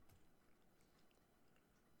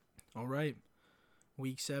All right,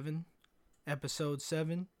 week 7, episode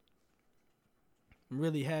 7. I'm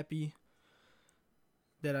really happy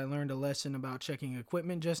that I learned a lesson about checking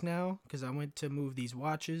equipment just now because I went to move these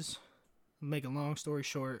watches. Make a long story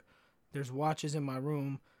short, there's watches in my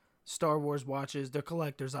room, Star Wars watches, they're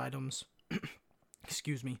collector's items.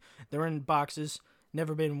 Excuse me. They're in boxes,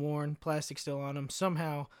 never been worn, plastic still on them.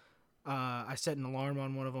 Somehow, I set an alarm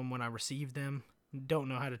on one of them when I received them. Don't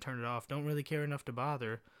know how to turn it off. Don't really care enough to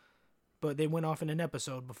bother. But they went off in an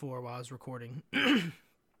episode before while I was recording.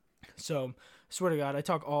 So, swear to God, I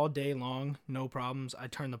talk all day long, no problems. I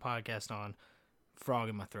turn the podcast on, frog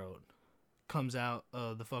in my throat. Comes out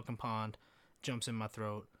of the fucking pond, jumps in my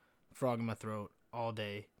throat, frog in my throat all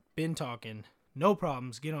day. Been talking, no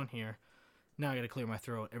problems, get on here. Now I gotta clear my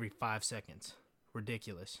throat every 5 seconds.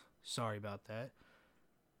 Ridiculous. Sorry about that.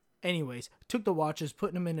 Anyways, took the watches,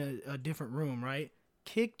 putting them in a different room, right?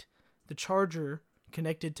 Kicked the charger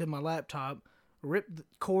connected to my laptop, ripped the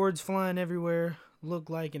cords flying everywhere, looked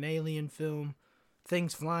like an alien film,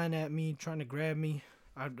 things flying at me, trying to grab me.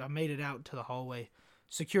 I made it out to the hallway,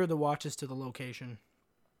 secured the watches to the location.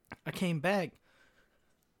 I came back,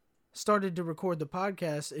 started to record the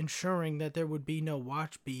podcast, ensuring that there would be no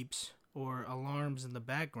watch beeps or alarms in the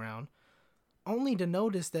background, only to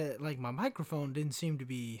notice that like my microphone didn't seem to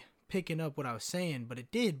be picking up what I was saying, but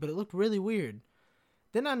it did, but it looked really weird.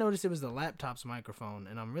 Then I noticed it was the laptop's microphone,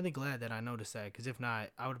 and I'm really glad that I noticed that, because if not,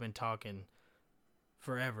 I would have been talking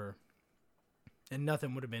forever, and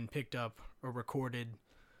nothing would have been picked up or recorded,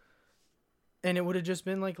 and it would have just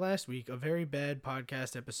been like last week, a very bad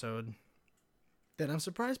podcast episode that I'm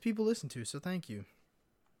surprised people listen to, so thank you.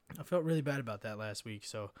 I felt really bad about that last week,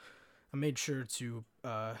 so I made sure to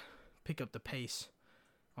pick up the pace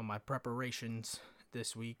on my preparations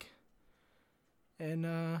this week, and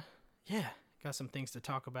yeah. Got some things to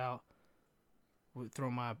talk about. We'll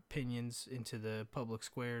throw my opinions into the public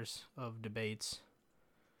squares of debates.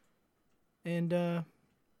 And I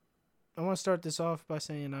want to start this off by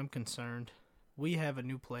saying I'm concerned. We have a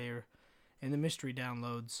new player in the mystery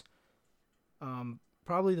downloads.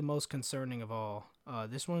 Probably the most concerning of all.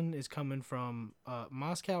 This one is coming from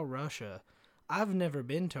Moscow, Russia. I've never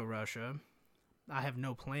been to Russia. I have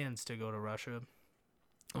no plans to go to Russia.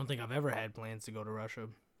 I don't think I've ever had plans to go to Russia.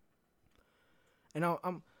 And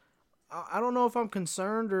I don't know if I'm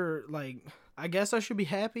concerned or, like, I guess I should be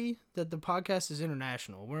happy that the podcast is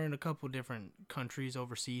international. We're in a couple different countries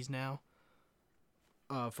overseas now,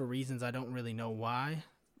 for reasons I don't really know why,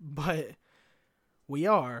 but we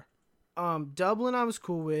are. Dublin I was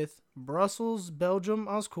cool with. Brussels, Belgium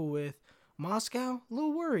I was cool with. Moscow, a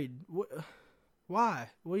little worried. Why?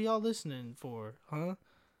 What are y'all listening for, huh?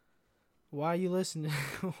 Why are you listening?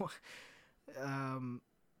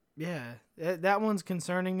 Yeah, that one's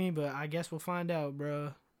concerning me, but I guess we'll find out,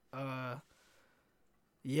 bro.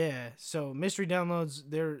 Yeah, so mystery downloads,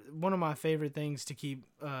 they're one of my favorite things to keep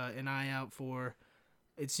an eye out for.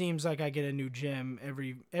 It seems like I get a new gem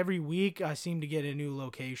every week. I seem to get a new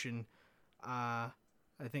location. I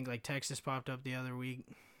think like Texas popped up the other week.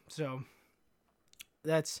 So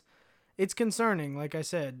it's concerning. Like I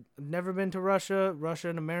said, I've never been to Russia. Russia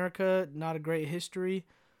and America, not a great history.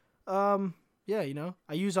 Yeah, you know,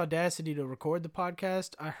 I use Audacity to record the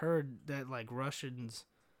podcast. I heard that, like, Russians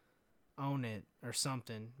own it or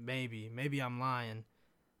something. Maybe I'm lying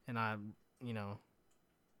and I, you know,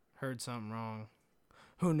 heard something wrong.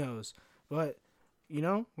 Who knows? But, you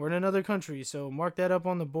know, we're in another country, so mark that up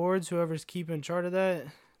on the boards. Whoever's keeping chart of that,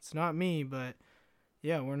 it's not me, but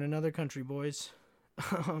yeah, we're in another country, boys.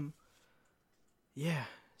 Yeah.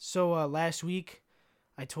 So, last week,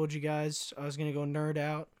 I told you guys I was going to go nerd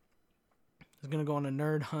out. I was going to go on a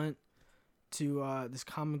nerd hunt to this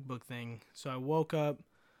comic book thing. So I woke up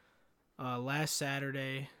last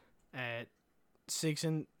Saturday at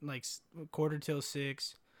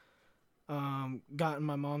 6:45. Got in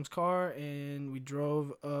my mom's car and we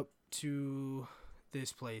drove up to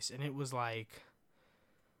this place. And it was like,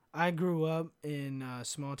 I grew up in a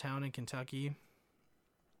small town in Kentucky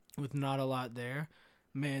with not a lot there.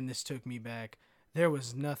 Man, this took me back. There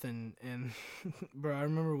was nothing, and bro, I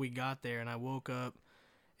remember we got there, and I woke up,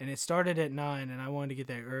 and it started at 9, and I wanted to get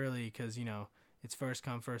there early, because, you know, it's first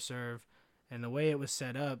come, first serve, and the way it was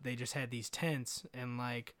set up, they just had these tents, and,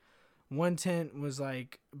 like, one tent was,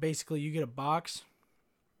 like, basically you get a box,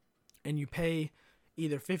 and you pay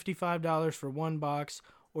either $55 for one box,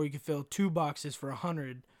 or you can fill 2 boxes for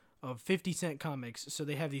 $100 of 50-cent comics. So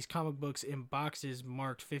they have these comic books in boxes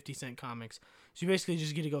marked 50-cent comics. So you basically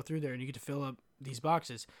just get to go through there and you get to fill up these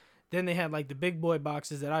boxes. Then they had like the big boy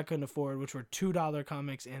boxes that I couldn't afford, which were $2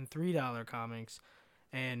 comics and $3 comics.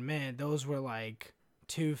 And man, those were like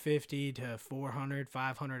 $250 to $400,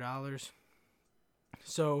 $500.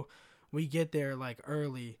 So we get there like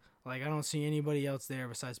early. Like I don't see anybody else there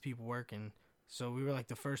besides people working. So we were like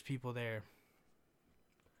the first people there.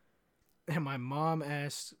 And my mom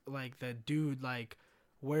asked like the dude like,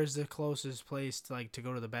 where's the closest place to like to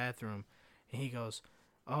go to the bathroom? And he goes,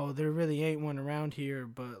 oh, there really ain't one around here,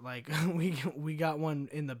 but like we got one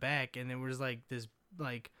in the back. And there was like this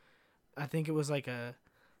like, I think it was like a,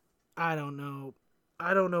 I don't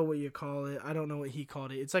know what you call it. I don't know what he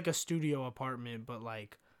called it. It's like a studio apartment, but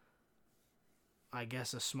like, I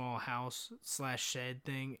guess a small house / shed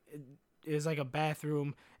thing. It was like a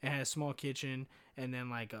bathroom. It had a small kitchen and then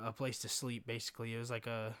like a place to sleep. Basically, it was like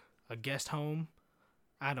a guest home.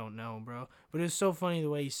 I don't know, bro. But it was so funny the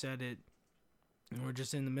way he said it. And we're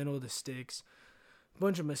just in the middle of the sticks.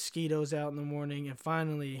 Bunch of mosquitoes out in the morning. And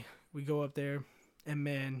finally, we go up there. And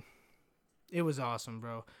man, it was awesome,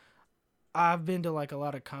 bro. I've been to like a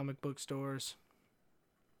lot of comic book stores.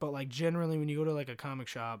 But like generally when you go to like a comic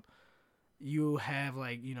shop, you have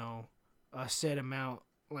like, you know, a set amount.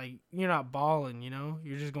 Like you're not balling, you know?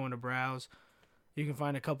 You're just going to browse. You can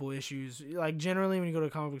find a couple issues. Like generally when you go to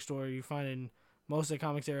a comic book store, you find most of the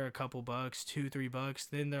comics there are a couple bucks, $2-3.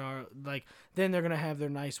 Then there are like, then they're gonna have their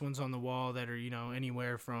nice ones on the wall that are, you know,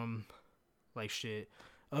 anywhere from like shit.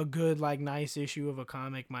 A good like nice issue of a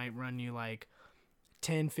comic might run you like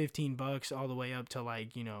 $10-15 all the way up to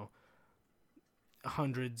like, you know,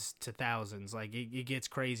 hundreds to thousands. Like it gets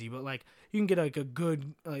crazy, but like you can get like a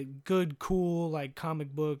good cool like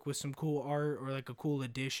comic book with some cool art or like a cool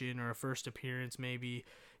edition or a first appearance maybe.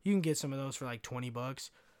 You can get some of those for like $20.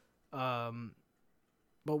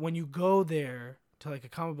 But when you go there to like a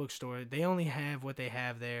comic book store, they only have what they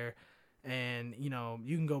have there, and you know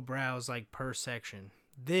you can go browse like per section.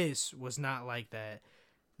 This was not like that.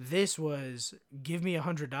 This was give me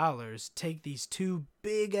 $100, take these 2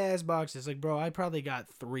 big ass boxes. Like, bro, I probably got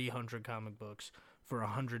 300 comic books for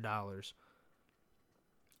 $100.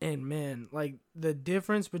 And man, like the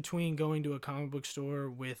difference between going to a comic book store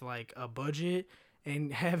with like a budget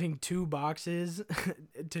and having 2 boxes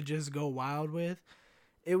to just go wild with,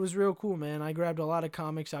 it was real cool, man. I grabbed a lot of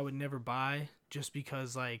comics I would never buy just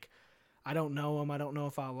because like I don't know them. I don't know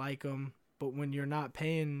if I'll like them. But when you're not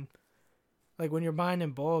paying, like when you're buying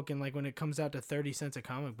in bulk and like when it comes out to 30 cents a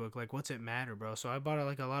comic book, like what's it matter, bro? So I bought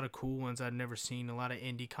like a lot of cool ones I'd never seen, a lot of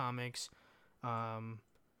indie comics. And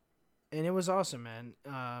it was awesome, man.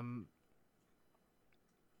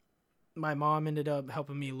 My mom ended up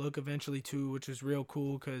helping me look eventually too, which was real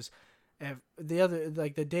cool because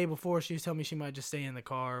the day before she was telling me she might just stay in the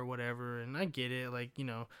car or whatever, and I get it, like, you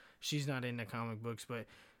know, she's not into comic books, but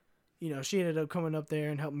you know, she ended up coming up there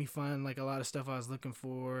and helped me find like a lot of stuff I was looking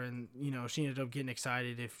for, and you know, she ended up getting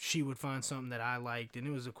excited if she would find something that I liked, and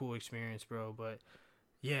it was a cool experience, bro. But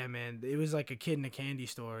yeah, man, it was like a kid in a candy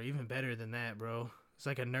store, even better than that, bro. It's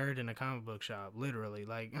like a nerd in a comic book shop, literally.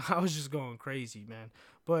 Like I was just going crazy, man.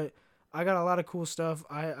 But I got a lot of cool stuff.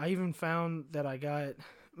 I even found that I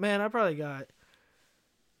probably got,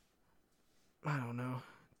 I don't know,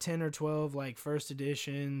 10 or 12 like first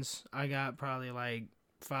editions. I got probably like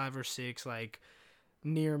 5 or 6 like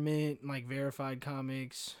near mint like verified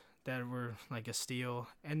comics that were like a steal.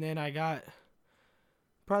 And then I got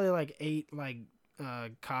probably like 8 like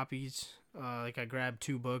copies. Like I grabbed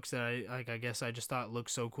 2 books that I guess I just thought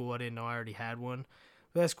looked so cool I didn't know I already had one.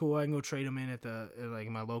 But that's cool. I can go trade them in at like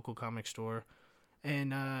my local comic store.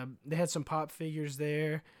 And they had some pop figures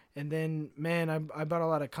there. And then, man, I bought a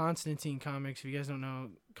lot of Constantine comics. If you guys don't know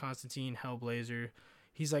Constantine Hellblazer,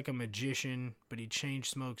 he's like a magician, but he chain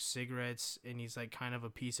smokes cigarettes, and he's like kind of a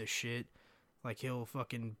piece of shit. Like he'll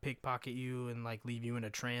fucking pickpocket you and like leave you in a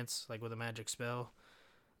trance, like with a magic spell.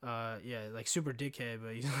 Yeah, like super dickhead,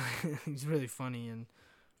 but he's he's really funny and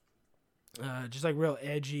just like real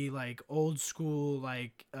edgy, like old school,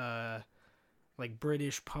 like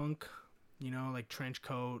British punk. You know, like trench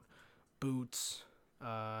coat, boots,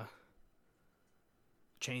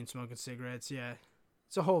 chain smoking cigarettes. Yeah,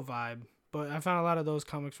 it's a whole vibe. But I found a lot of those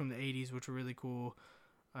comics from the 80s, which were really cool.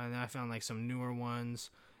 And then I found like some newer ones.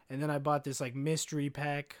 And then I bought this like mystery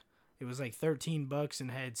pack. It was like $13 and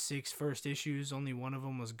had 6 first issues. Only one of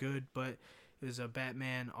them was good, but it was a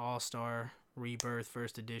Batman All-Star Rebirth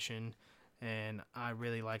first edition. And I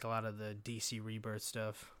really like a lot of the DC Rebirth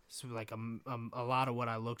stuff. It's like a lot of what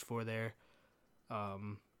I looked for there.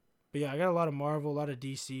 But yeah, I got a lot of Marvel, a lot of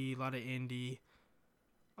DC, a lot of indie.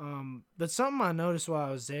 But something I noticed while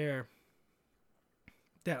I was there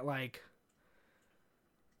that I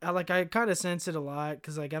kind of sense it a lot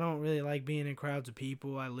because like I don't really like being in crowds of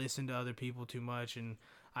people. I listen to other people too much and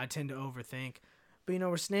I tend to overthink. But you know,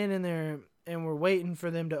 we're standing there and we're waiting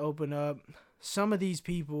for them to open up. Some of these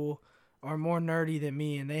people are more nerdy than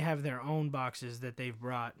me, and they have their own boxes that they've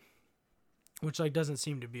brought, which like doesn't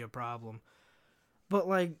seem to be a problem. But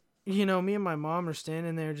like, me and my mom are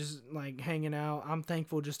standing there just like hanging out. I'm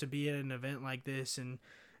thankful just to be at an event like this and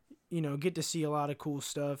get to see a lot of cool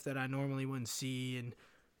stuff that I normally wouldn't see, and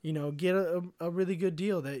get a really good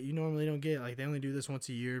deal that you normally don't get. Like, they only do this once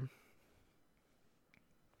a year.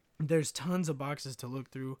 There's tons of boxes to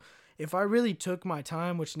look through. If I really took my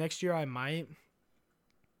time, which next year I might,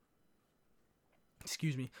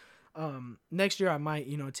 excuse me, next year I might,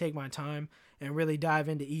 take my time and really dive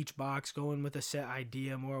into each box, going with a set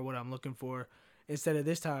idea, more what I'm looking for. Instead of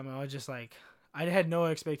this time, I was just like, I had no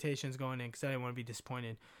expectations going in because I didn't want to be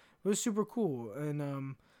disappointed. It was super cool.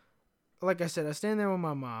 And like I said, I stand there with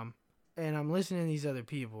my mom and I'm listening to these other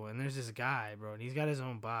people, and there's this guy, bro, and he's got his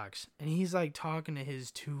own box, and he's like talking to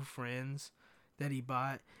his two friends that he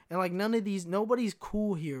bought. And like, nobody's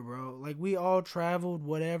cool here, bro. Like, we all traveled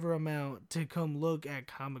whatever amount to come look at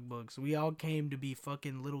comic books. We all came to be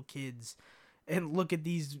fucking little kids and look at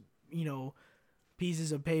these,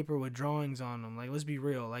 pieces of paper with drawings on them. Like, let's be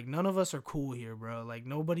real. Like, none of us are cool here, bro. Like,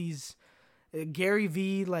 nobody's Gary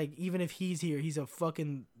V, like, even if he's here, he's a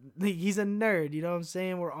nerd, you know what I'm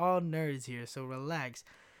saying? We're all nerds here, so relax.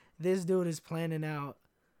 This dude is planning out,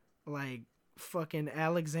 like, fucking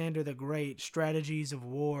Alexander the Great, strategies of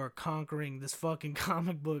war, conquering this fucking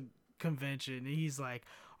comic book convention. And he's like,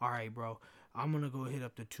 all right, bro, I'm gonna go hit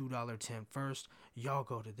up the $2 tent first. Y'all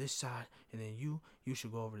go to this side, and then you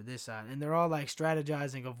should go over to this side. And they're all, like,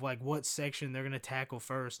 strategizing of, like, what section they're gonna tackle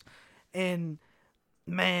first. And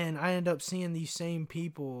man, I end up seeing these same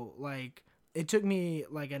people. Like, it took me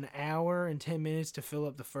like an hour and 10 minutes to fill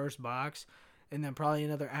up the first box, and then probably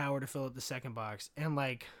another hour to fill up the second box. And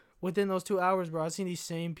like, within those 2 hours, bro, I've seen these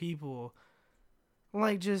same people.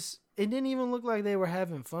 Like, just, it didn't even look like they were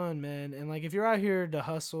having fun, man. And like, if you're out here to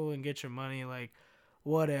hustle and get your money, like,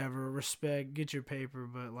 whatever, respect, get your paper.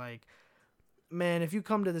 But like, man, if you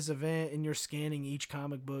come to this event and you're scanning each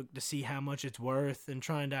comic book to see how much it's worth and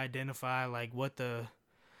trying to identify like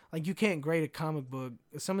you can't grade a comic book.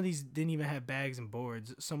 Some of these didn't even have bags and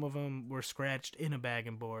boards. Some of them were scratched in a bag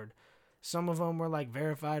and board. Some of them were like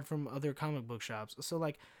verified from other comic book shops. So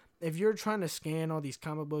like, if you're trying to scan all these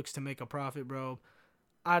comic books to make a profit, bro,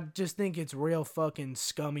 I just think it's real fucking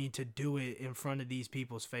scummy to do it in front of these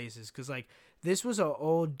people's faces. Cause like, this was an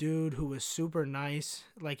old dude who was super nice.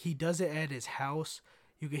 Like, he does it at his house.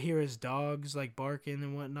 You could hear his dogs like barking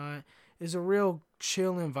and whatnot. It's a real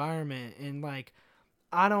chill environment. And like,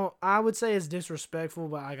 I would say it's disrespectful,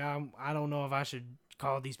 but like, I don't know if I should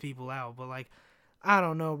call these people out, but like, I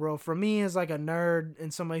don't know, bro. For me, as like a nerd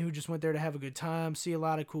and somebody who just went there to have a good time, see a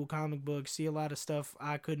lot of cool comic books, see a lot of stuff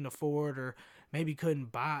I couldn't afford or maybe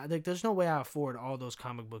couldn't buy. Like, there's no way I afford all those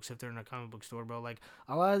comic books if they're in a comic book store, bro. Like,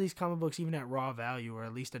 a lot of these comic books, even at raw value, are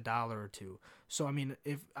at least $1 or $2. So I mean,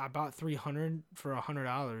 if I bought 300 for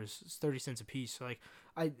 $100, it's 30 cents a piece. So like,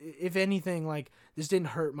 if anything, like, this didn't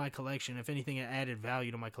hurt my collection. If anything, it added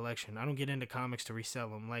value to my collection. I don't get into comics to resell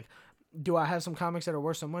them. Like, do I have some comics that are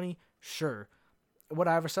worth some money? Sure. Would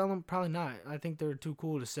I ever sell them? Probably not. I think they're too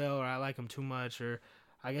cool to sell, or I like them too much, or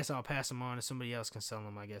I guess I'll pass them on and somebody else can sell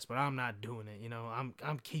them, I guess. But I'm not doing it,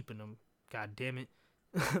 I'm keeping them. God damn it.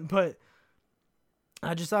 But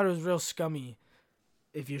I just thought it was real scummy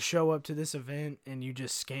if you show up to this event and you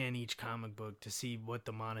just scan each comic book to see what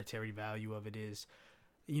the monetary value of it is.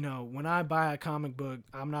 When I buy a comic book,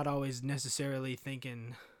 I'm not always necessarily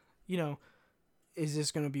thinking, is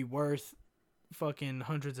this going to be worth fucking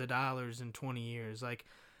hundreds of dollars in 20 years? Like,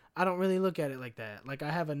 I don't really look at it like that. Like,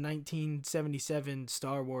 I have a 1977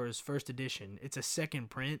 Star Wars first edition. It's a second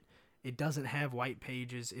print. It doesn't have white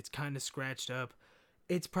pages. It's kind of scratched up.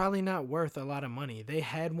 It's probably not worth a lot of money. They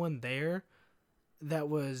had one there that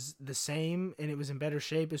was the same and it was in better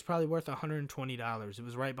shape. It's probably worth $120. It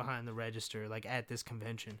was right behind the register, like, at this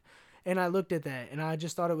convention. And I looked at that and I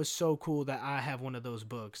just thought it was so cool that I have one of those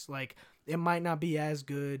books. Like, it might not be as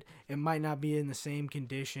good, it might not be in the same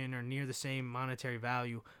condition or near the same monetary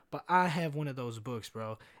value, but I have one of those books,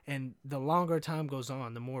 bro. And the longer time goes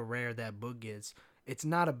on, the more rare that book gets. It's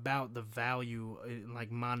not about the value in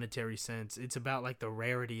like monetary sense. It's about like the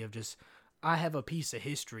rarity of just, I have a piece of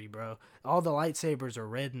history, bro. All the lightsabers are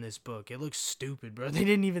red in this book. It looks stupid, bro. They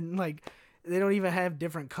didn't even like, they don't even have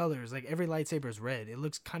different colors. Like, every lightsaber is red. It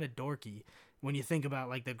looks kind of dorky when you think about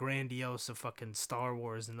like the grandiose of fucking Star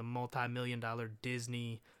Wars and the multi-million-dollar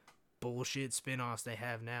Disney bullshit spin-offs they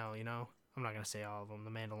have now, I'm not going to say all of them.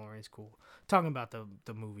 The Mandalorian's cool. Talking about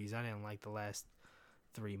the movies. I didn't like the last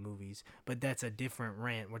 3 movies, but that's a different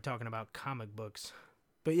rant. We're talking about comic books.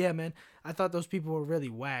 But yeah, man, I thought those people were really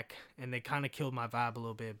whack, and they kind of killed my vibe a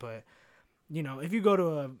little bit. But if you go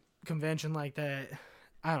to a convention like that,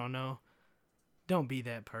 I don't know, don't be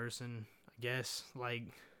that person. I guess like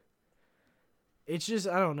it's just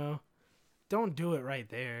I don't know, don't do it right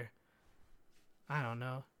there. I don't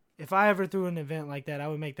know. If I ever threw an event like that, I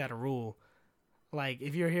would make that a rule. Like,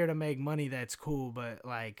 if you're here to make money, that's cool, but,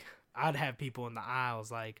 like, I'd have people in the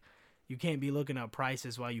aisles. Like, you can't be looking up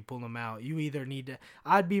prices while you pull them out. You either need to...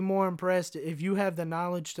 I'd be more impressed if you have the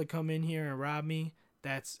knowledge to come in here and rob me.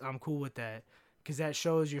 I'm cool with that. Because that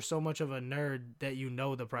shows you're so much of a nerd that you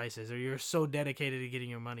know the prices, or you're so dedicated to getting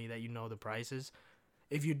your money that you know the prices.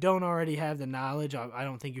 If you don't already have the knowledge, I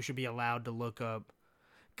don't think you should be allowed to look up.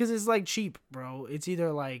 Because it's, like, cheap, bro. It's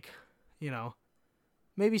either, like,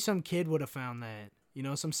 maybe some kid would have found that.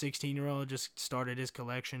 Some 16-year-old just started his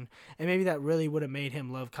collection. And maybe that really would have made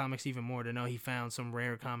him love comics even more to know he found some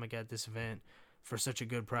rare comic at this event for such a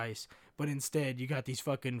good price. But instead, you got these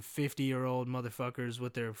fucking 50-year-old motherfuckers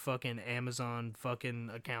with their fucking Amazon fucking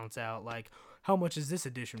accounts out. Like, how much is this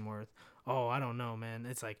edition worth? Oh, I don't know, man.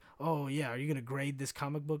 It's like, oh, yeah, are you going to grade this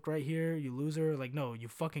comic book right here, you loser? Like, no, you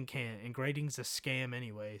fucking can't. And grading's a scam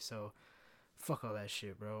anyway, so fuck all that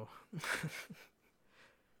shit, bro.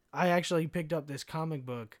 I actually picked up this comic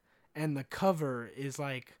book, and the cover is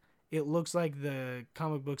like, it looks like the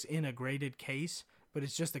comic book's in a graded case, but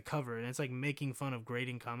it's just a cover, and it's like making fun of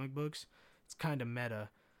grading comic books. It's kind of meta.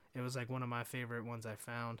 It was like one of my favorite ones I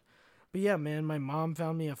found. But yeah, man, my mom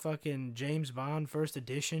found me a fucking James Bond first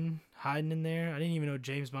edition hiding in there. I didn't even know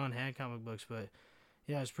James Bond had comic books, but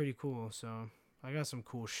yeah, it's pretty cool. So I got some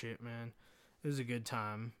cool shit, man. It was a good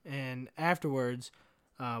time. And afterwards,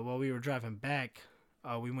 while we were driving back,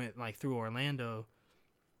 we went like through Orlando,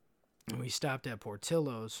 and we stopped at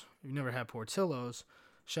Portillo's. If you've never had Portillo's,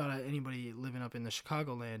 shout out anybody living up in the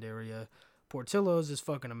Chicagoland area. Portillo's is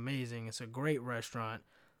fucking amazing. It's a great restaurant.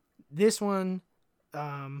 This one,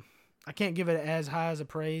 I can't give it as high as a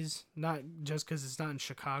praise, not just because it's not in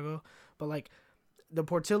Chicago, but like the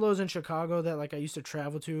Portillo's in Chicago that like I used to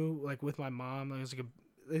travel to like with my mom. Like, it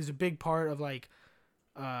was a big part of like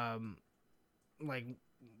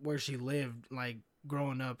where she lived, like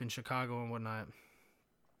growing up in Chicago and whatnot.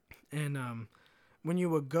 And when you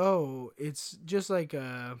would go, it's just like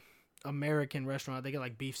a American restaurant. They get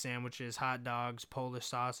like beef sandwiches, hot dogs, Polish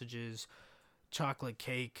sausages, chocolate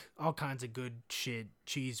cake, all kinds of good shit,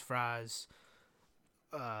 cheese fries,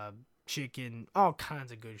 chicken, all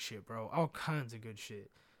kinds of good shit, bro. All kinds of good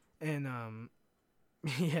shit. And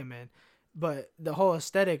yeah, man. But the whole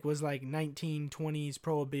aesthetic was like 1920s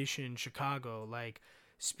Prohibition Chicago, like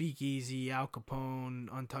Speakeasy, Al Capone,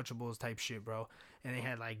 Untouchables type shit, bro. And they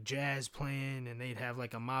had like jazz playing, and they'd have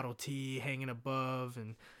like a Model T hanging above,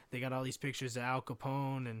 and they got all these pictures of Al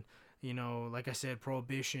Capone, and like I said,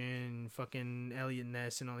 Prohibition, fucking Elliot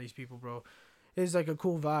Ness, and all these people, bro. It was like a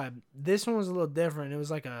cool vibe. This one was a little different. It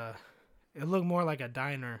was like it looked more like a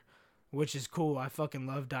diner, which is cool. I fucking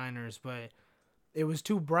love diners, but it was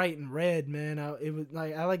too bright and red, man.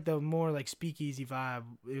 I like the more like speakeasy vibe.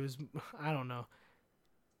 It was, I don't know.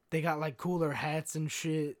 They got like cooler hats and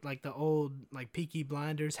shit, like the old like Peaky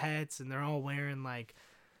Blinders hats, and they're all wearing like,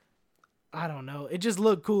 I don't know. It just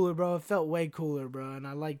looked cooler, bro. It felt way cooler, bro. And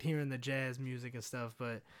I liked hearing the jazz music and stuff,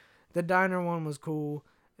 but the diner one was cool.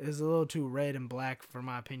 It was a little too red and black for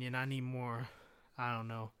my opinion. I need more, I don't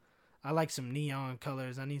know. I like some neon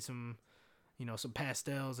colors. I need some, some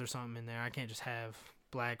pastels or something in there. I can't just have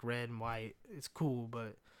black, red, and white. It's cool,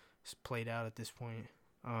 but it's played out at this point.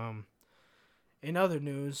 In other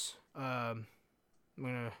news, I'm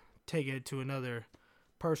going to take it to another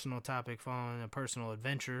personal topic following a personal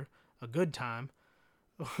adventure, a good time,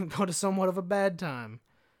 go to somewhat of a bad time.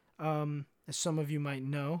 As some of you might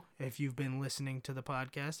know, if you've been listening to the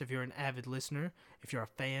podcast, if you're an avid listener, if you're a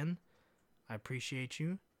fan, I appreciate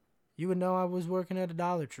you. You would know I was working at a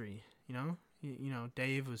Dollar Tree,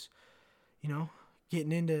 Dave was,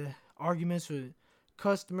 getting into arguments with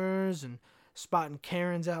customers and spotting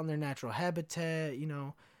Karens out in their natural habitat,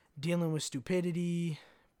 dealing with stupidity.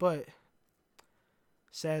 But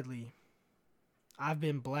sadly, I've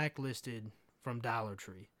been blacklisted from Dollar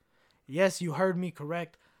Tree. Yes, you heard me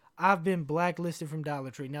correct. I've been blacklisted from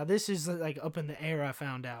Dollar Tree. Now, this is like up in the air, I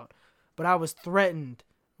found out. But I was threatened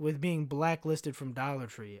with being blacklisted from Dollar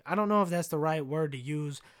Tree. I don't know if that's the right word to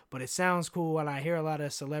use, but it sounds cool, and I hear a lot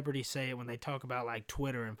of celebrities say it when they talk about like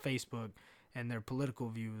Twitter and Facebook and their political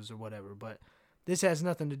views or whatever. But this has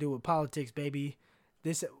nothing to do with politics, baby.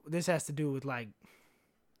 This has to do with like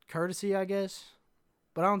courtesy, I guess.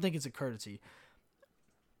 But I don't think it's a courtesy.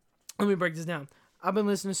 Let me break this down. I've been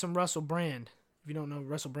listening to some Russell Brand. If you don't know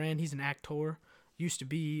Russell Brand, he's an actor. used to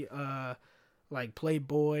be like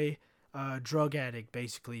playboy, drug addict,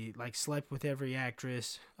 basically, like slept with every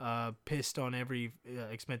actress, pissed on every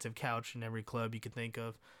expensive couch in every club you could think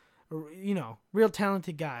of. You know, real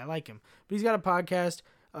talented guy. I like him. But he's got a podcast.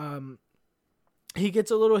 He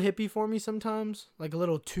gets a little hippie for me sometimes, like a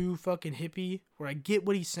little too fucking hippie, where I get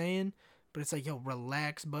what he's saying, but it's like, yo,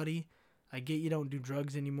 relax, buddy. I get you don't do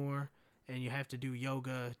drugs anymore, and you have to do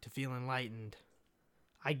yoga to feel enlightened.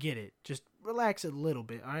 I get it. Just relax a little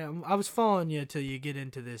bit. I was following you till you get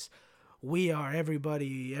into this. We are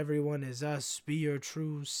everybody. Everyone is us. Be your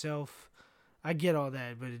true self. I get all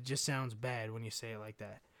that, but it just sounds bad when you say it like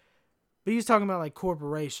that. But he's talking about like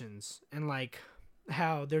corporations and like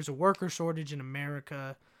how there's a worker shortage in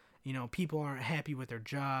America. You know, people aren't happy with their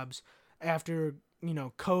jobs. After, you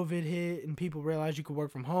know, COVID hit and people realized you could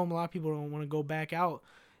work from home, a lot of people don't want to go back out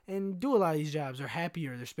and do a lot of these jobs. They're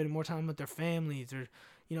happier. They're spending more time with their families. They're,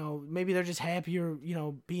 you know, maybe they're just happier, you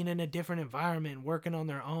know, being in a different environment, working on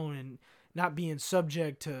their own and not being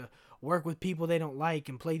subject to work with people they don't like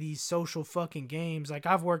and play these social fucking games. Like,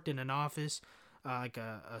 I've worked in an office, like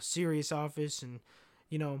a serious office, and,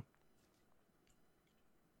 you know,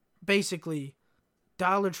 basically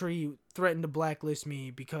Dollar Tree threatened to blacklist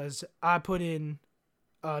me because I put in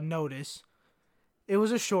a notice. It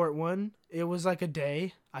was a short one. It was like a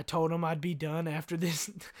day. I told them I'd be done after this,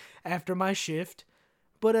 after my shift,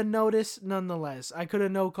 but a notice nonetheless. I could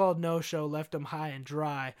have no-called, no-show, left them high and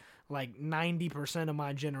dry, like 90% of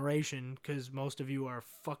my generation, because most of you are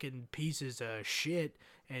fucking pieces of shit,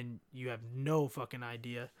 and you have no fucking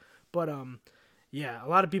idea. But, yeah, a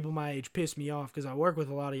lot of people my age piss me off, because I work with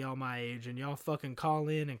a lot of y'all my age, and y'all fucking call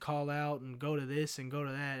in and call out and go to this and go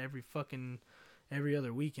to that every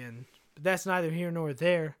other weekend. But that's neither here nor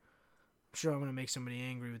there. I'm sure I'm going to make somebody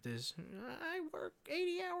angry with this. I work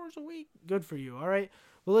 80 hours a week. Good for you, all right?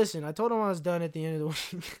 Well, listen, I told him I was done at the end of the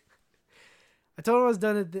week. I told him I was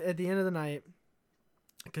done at the end of the night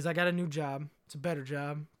because I got a new job. It's a better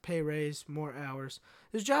job, pay raise, more hours.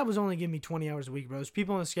 This job was only giving me 20 hours a week, bro. There's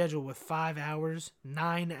people on the schedule with 5 hours,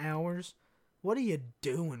 9 hours. What are you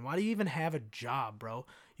doing? Why do you even have a job, bro?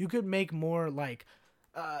 You could make more, like,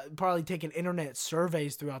 probably taking internet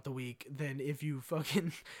surveys throughout the week than if you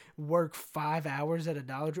fucking work 5 hours at a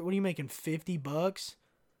Dollar Tree. What are you making, $50?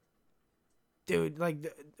 Dude,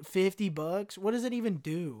 like, $50? What does it even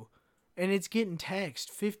do? And it's getting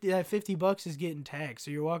taxed. That $50 is getting taxed.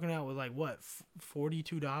 So you're walking out with like what,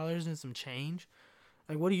 $42 and some change?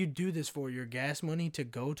 Like, what do you do this for? Your gas money to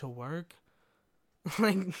go to work?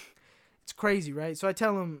 Like, it's crazy, right? So I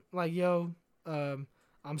tell him like, yo, I'm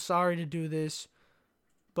sorry to do this,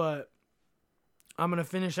 but I'm gonna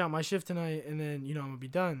finish out my shift tonight, and then, you know, I'm gonna be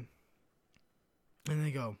done. And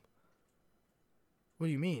they go, what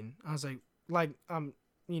do you mean? I was like,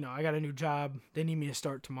 you know, I got a new job. They need me to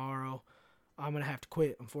start tomorrow. I'm going to have to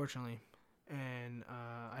quit, unfortunately. And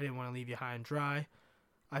I didn't want to leave you high and dry.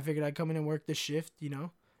 I figured I'd come in and work this shift, you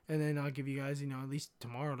know, and then I'll give you guys, you know, at least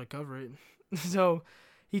tomorrow to cover it. So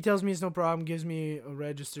he tells me it's no problem, gives me a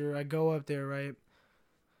register. I go up there, right?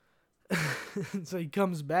 So he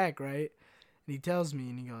comes back, right? And he tells me,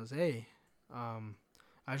 and he goes, hey,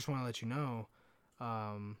 I just want to let you know,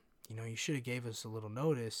 you know, you should have gave us a little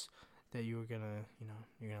notice that you were gonna, you know,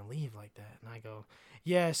 you're gonna leave like that. And I go,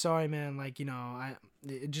 yeah, sorry, man. Like, you know,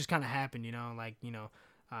 it just kind of happened, you know, like, you know,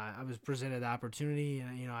 I was presented the opportunity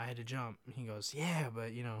and, you know, I had to jump. And he goes, yeah,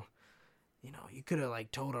 but, you know, you could have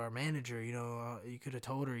like told our manager, you know, you could have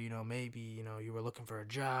told her, you know, maybe, you know, you were looking for a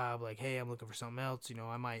job, like, hey, I'm looking for something else. You know,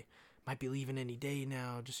 I might be leaving any day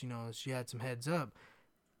now. Just, you know, she had some heads up.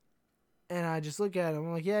 And I just look at him.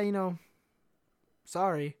 I'm like, yeah, you know,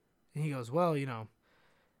 sorry. And he goes, well, you know,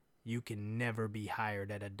 you can never be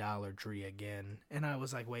hired at a Dollar Tree again. And I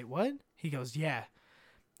was like, wait, what? He goes, yeah.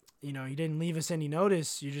 You know, you didn't leave us any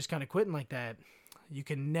notice. You're just kind of quitting like that. You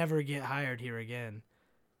can never get hired here again.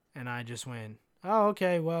 And I just went, oh,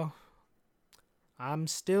 okay, well, I'm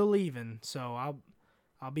still leaving, so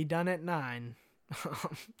I'll be done at 9.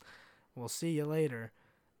 We'll see you later.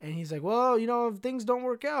 And he's like, well, you know, if things don't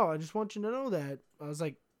work out, I just want you to know that. I was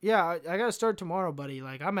like, yeah, I got to start tomorrow, buddy.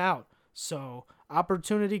 Like, I'm out. So,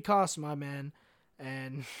 opportunity costs, my man.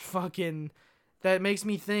 And fucking, that makes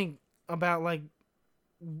me think about, like,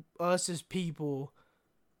 us as people,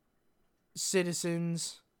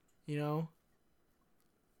 citizens, you know,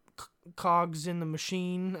 cogs in the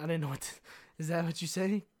machine. I didn't know what, is that what you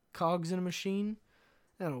say? Cogs in a machine?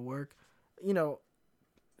 That'll work. You know,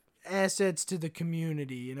 assets to the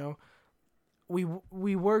community, you know.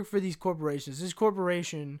 We work for these corporations. This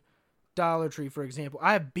corporation, Dollar Tree, for example.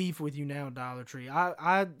 I have beef with you now, Dollar Tree.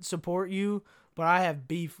 I support you, but I have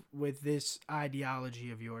beef with this ideology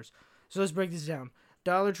of yours. So let's break this down.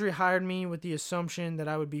 Dollar Tree hired me with the assumption that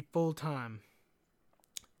I would be full-time.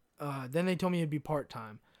 Then they told me it'd be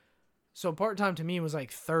part-time. So part-time to me was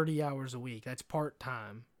like 30 hours a week. That's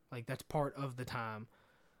part-time. Like, that's part of the time.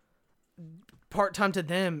 Part-time to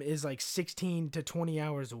them is like 16 to 20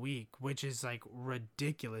 hours a week, which is like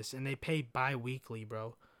ridiculous. And they pay bi-weekly,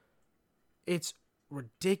 bro. It's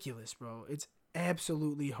ridiculous, bro. It's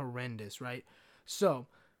absolutely horrendous, right? So,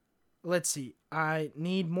 let's see. I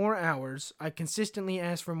need more hours. I consistently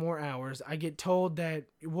ask for more hours. I get told that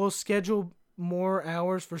we'll schedule more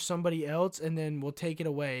hours for somebody else and then we'll take it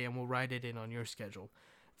away and we'll write it in on your schedule.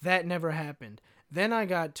 That never happened. Then I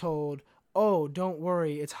got told, oh, don't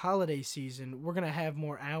worry, it's holiday season. We're going to have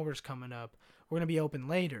more hours coming up. We're going to be open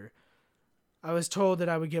later. I was told that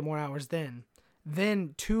I would get more hours then.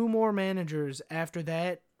 Then 2 more managers after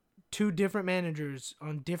that, 2 different managers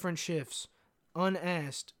on different shifts,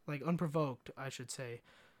 unasked, like unprovoked, I should say,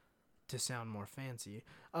 to sound more fancy.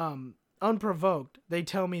 Unprovoked, they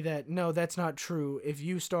tell me that, no, that's not true. If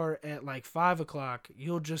you start at like 5 o'clock,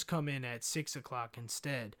 you'll just come in at 6 o'clock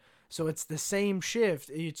instead. So it's the same shift,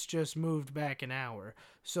 it's just moved back an hour.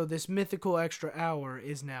 So this mythical extra hour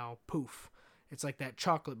is now poof. It's like that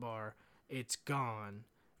chocolate bar. It's gone,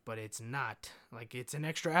 but it's not. Like, it's an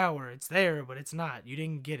extra hour. It's there, but it's not. You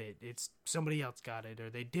didn't get it. It's somebody else got it, or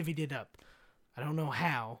they divvied it up. I don't know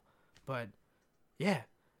how, but yeah.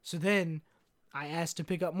 So then I asked to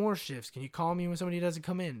pick up more shifts. Can you call me when somebody doesn't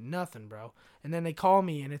come in? Nothing, bro. And then they call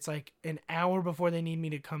me, and it's like an hour before they need me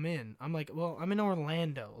to come in. I'm like, well, I'm in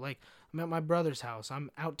Orlando. Like, I'm at my brother's house. I'm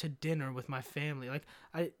out to dinner with my family. Like,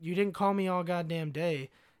 you didn't call me all goddamn day.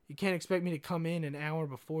 You can't expect me to come in an hour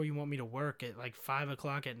before you want me to work at like 5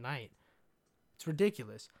 o'clock at night. It's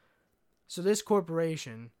ridiculous. So this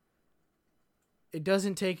corporation, it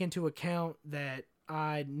doesn't take into account that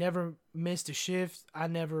I never missed a shift. I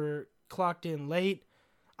never clocked in late.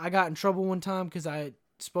 I got in trouble one time because I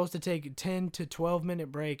supposed to take a 10 to 12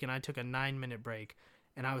 minute break and I took a 9-minute break,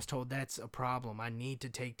 and I was told that's a problem. I need to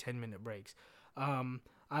take 10-minute breaks.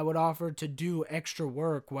 I would offer to do extra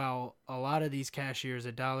work while a lot of these cashiers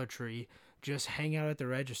at Dollar Tree just hang out at the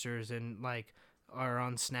registers and like are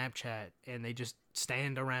on Snapchat and they just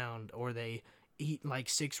stand around, or they eat like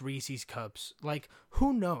 6 Reese's cups. Like,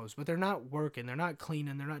 who knows? But they're not working, they're not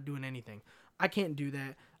cleaning, they're not doing anything. I can't do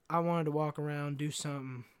that. I wanted to walk around, do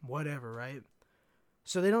something, whatever, right?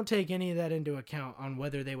 So they don't take any of that into account on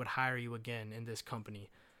whether they would hire you again in this company.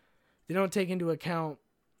 They don't take into account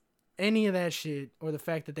any of that shit, or the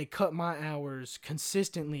fact that they cut my hours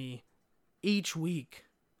consistently each week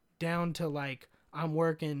down to like I'm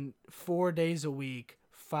working 4 days a week,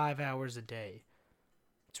 5 hours a day.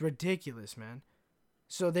 It's ridiculous, man.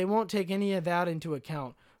 So they won't take any of that into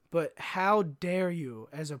account. But how dare you,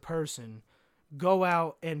 as a person, go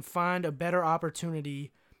out and find a better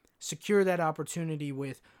opportunity, secure that opportunity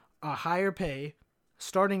with a higher pay,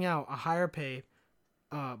 starting out a higher pay,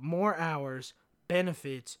 more hours,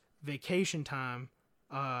 benefits, vacation time,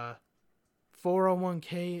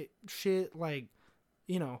 401k shit, like,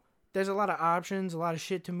 you know, there's a lot of options, a lot of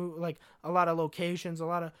shit to move, like a lot of locations, a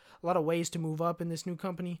lot of ways to move up in this new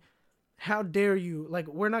company. How dare you? Like,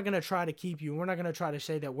 we're not going to try to keep you. We're not going to try to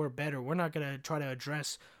say that we're better. We're not going to try to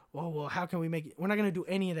address, well, how can we make it? We're not going to do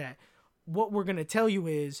any of that. What we're going to tell you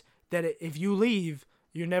is that if you leave,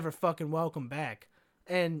 you're never fucking welcome back.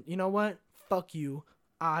 And you know what? Fuck you.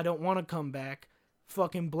 I don't want to come back.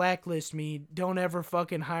 Fucking blacklist me. Don't ever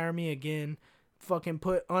fucking hire me again. Fucking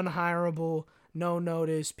put unhireable, no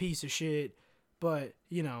notice, piece of shit. But,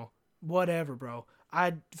 you know, whatever, bro.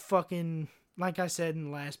 I'd fucking, like I said in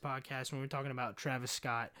the last podcast when we were talking about Travis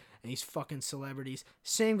Scott and these fucking celebrities,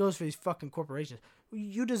 same goes for these fucking corporations.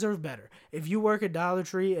 You deserve better. If you work at Dollar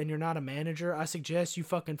Tree and you're not a manager, I suggest you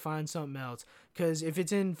fucking find something else. Because if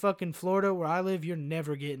it's in fucking Florida where I live, you're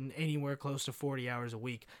never getting anywhere close to 40 hours a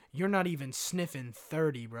week. You're not even sniffing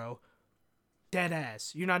 30, bro. Dead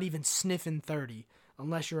ass. You're not even sniffing 30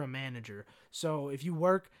 unless you're a manager. So if you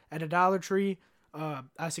work at a Dollar Tree,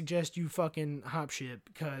 I suggest you fucking hop shit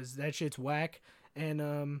because that shit's whack.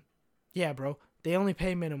 And, yeah, bro. They only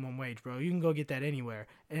pay minimum wage, bro. You can go get that anywhere.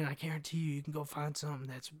 And I guarantee you can go find something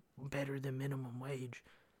that's better than minimum wage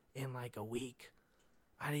in like a week.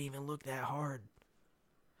 I didn't even look that hard.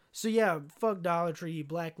 So yeah, fuck Dollar Tree,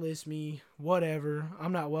 blacklist me, whatever.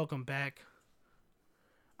 I'm not welcome back.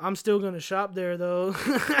 I'm still gonna shop there though.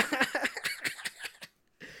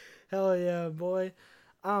 Hell yeah, boy.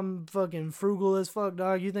 I'm fucking frugal as fuck,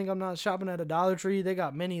 dog. You think I'm not shopping at a Dollar Tree? They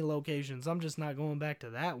got many locations. I'm just not going back to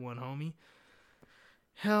that one, homie.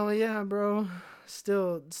 Hell yeah, bro.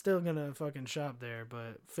 Still gonna fucking shop there,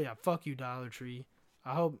 but yeah, fuck you, Dollar Tree.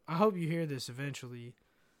 I hope you hear this eventually.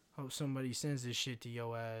 Hope somebody sends this shit to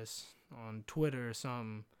your ass on Twitter or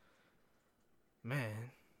something.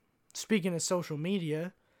 Man. Speaking of social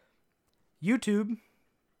media, YouTube.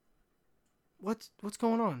 What's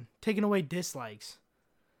going on? Taking away dislikes.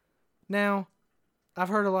 Now, I've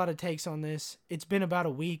heard a lot of takes on this. It's been about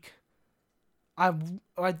a week. I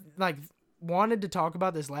like wanted to talk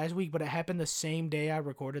about this last week, but it happened the same day I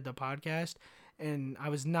recorded the podcast, and I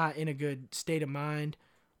was not in a good state of mind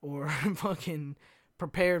or fucking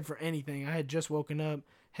prepared for anything. I had just woken up,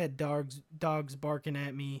 had dogs barking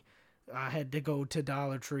at me. I had to go to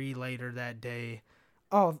Dollar Tree later that day.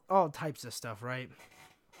 All types of stuff, right?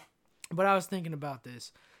 But I was thinking about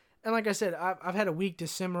this, and like I said, I've had a week to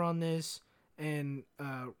simmer on this and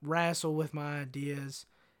wrestle with my ideas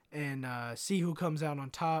and see who comes out on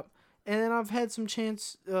top. And then I've had some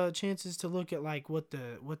chances to look at like what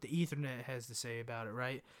the Ethernet has to say about it,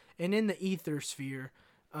 right? And in the ether sphere,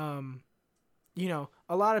 a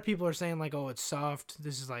lot of people are saying like, oh, it's soft.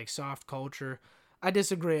 This is like soft culture. I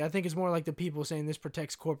disagree. I think it's more like the people saying this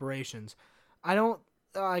protects corporations. I don't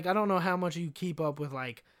know how much you keep up with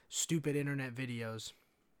like stupid internet videos.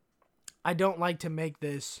 I don't like to make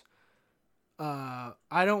this. I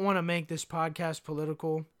don't want to make this podcast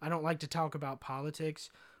political. I don't like to talk about politics.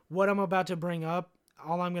 What I'm about to bring up,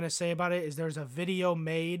 all I'm going to say about it is there's a video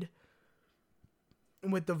made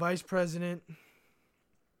with the Vice President,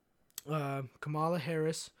 Kamala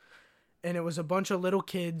Harris, and it was a bunch of little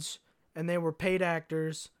kids, and they were paid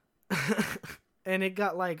actors, and it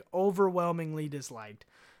got, like, overwhelmingly disliked.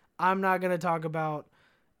 I'm not going to talk about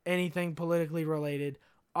anything politically related.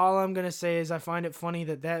 All I'm going to say is I find it funny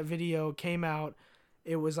that video came out.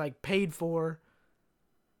 It was, like, paid for.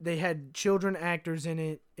 They had children actors in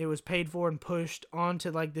it. It was paid for and pushed onto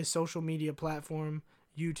like this social media platform,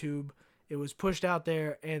 YouTube. It was pushed out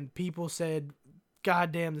there and people said,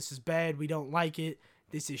 God damn, this is bad. We don't like it.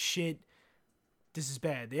 This is shit. This is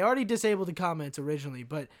bad. They already disabled the comments originally,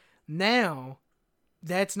 but now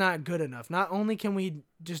that's not good enough. Not only can we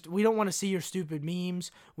don't want to see your stupid memes.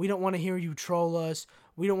 We don't want to hear you troll us.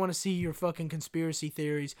 We don't want to see your fucking conspiracy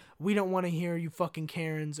theories. We don't want to hear you fucking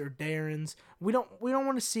Karens or Darrens. We don't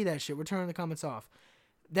want to see that shit. We're turning the comments off.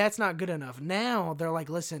 That's not good enough. Now they're like,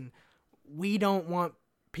 listen, we don't want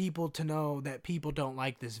people to know that people don't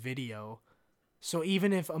like this video. So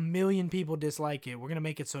even if 1 million people dislike it, we're going to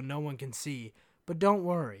make it so no one can see. But don't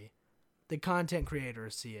worry. The content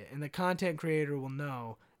creators see it. And the content creator will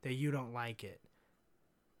know that you don't like it.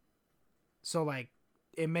 So, like,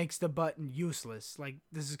 it makes the button useless. Like,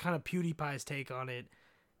 this is kind of PewDiePie's take on it.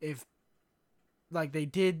 If, like,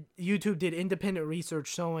 YouTube did independent research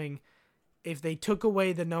showing if they took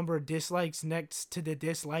away the number of dislikes next to the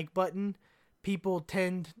dislike button, people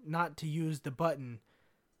tend not to use the button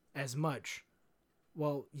as much.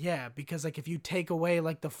 Well, yeah, because, like, if you take away,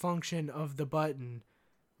 like, the function of the button,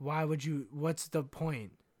 what's the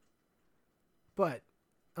point? But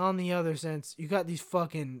on the other sense, you got these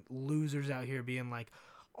fucking losers out here being like,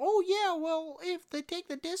 oh yeah, well, if they take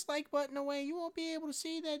the dislike button away, you won't be able to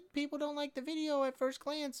see that people don't like the video at first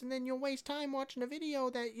glance, and then you'll waste time watching a video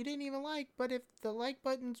that you didn't even like, but if the like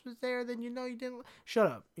buttons was there, then you know you didn't. Shut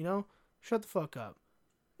up, Shut the fuck up.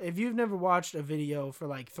 If you've never watched a video for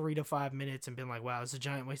like 3 to 5 minutes and been like, wow, it's a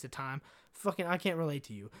giant waste of time, I can't relate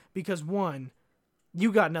to you. Because one,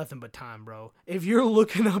 you got nothing but time, bro. If you're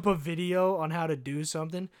looking up a video on how to do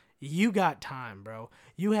something, you got time, bro.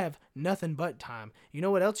 You have nothing but time. You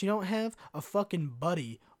know what else you don't have? A fucking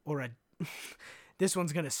buddy or a... This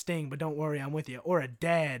one's gonna sting, but don't worry, I'm with you. Or a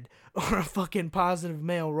dad or a fucking positive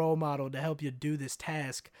male role model to help you do this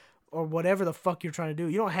task or whatever the fuck you're trying to do.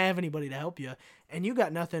 You don't have anybody to help you, and you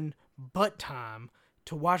got nothing but time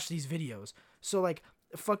to watch these videos. So, like,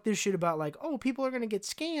 fuck this shit about, like, oh, people are going to get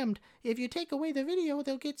scammed. If you take away the video,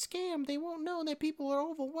 they'll get scammed. They won't know that people are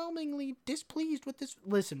overwhelmingly displeased with this.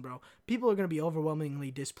 Listen, bro, people are going to be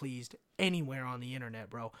overwhelmingly displeased anywhere on the internet,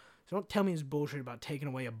 bro. So don't tell me this bullshit about taking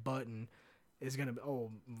away a button is going to be,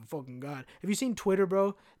 oh, fucking God. Have you seen Twitter,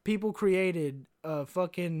 bro? People created a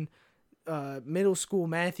fucking middle school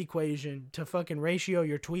math equation to fucking ratio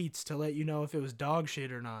your tweets to let you know if it was dog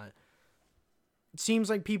shit or not. It seems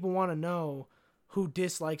like people want to know who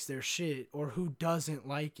dislikes their shit or who doesn't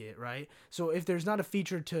like it, right? So if there's not a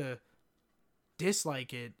feature to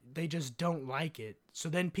dislike it, they just don't like it. So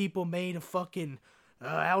then people made a fucking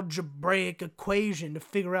algebraic equation to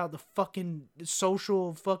figure out the fucking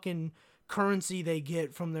social fucking currency they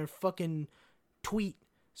get from their fucking tweet.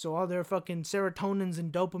 So all their fucking serotonins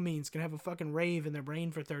and dopamines can have a fucking rave in their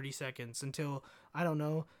brain for 30 seconds until, I don't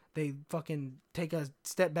know, they fucking take a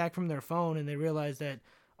step back from their phone and they realize that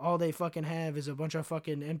all they fucking have is a bunch of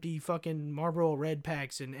fucking empty fucking Marlboro Red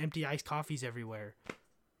packs and empty iced coffees everywhere.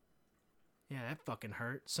 Yeah, that fucking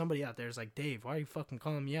hurt. Somebody out there is like, Dave, why are you fucking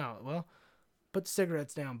calling me out? Well, put the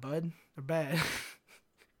cigarettes down, bud. They're bad.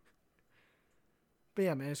 But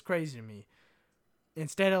yeah, man, it's crazy to me.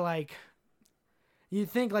 Instead of like, you'd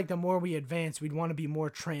think like the more we advance, we'd want to be more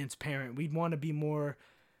transparent. We'd want to be more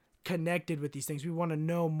connected with these things. We want to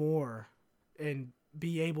know more and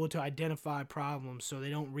be able to identify problems so they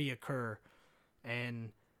don't reoccur.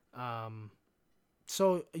 And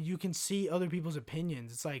so you can see other people's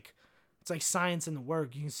opinions. It's like science in the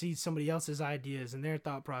work. You can see somebody else's ideas and their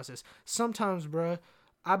thought process. Sometimes, bruh,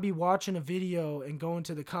 I'll be watching a video and going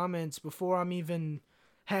to the comments before I'm even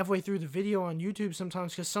halfway through the video on YouTube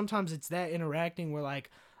sometimes, because sometimes it's that interacting where,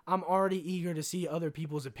 like, I'm already eager to see other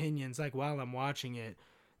people's opinions, like, while I'm watching it,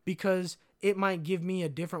 because it might give me a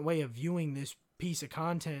different way of viewing this piece of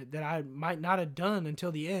content that I might not have done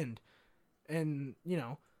until the end. And, you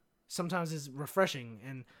know, sometimes it's refreshing,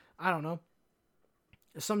 and I don't know.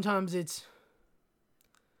 Sometimes it's,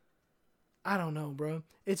 I don't know, bro.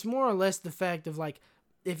 It's more or less the fact of, like,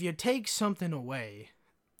 if you take something away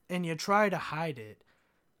and you try to hide it,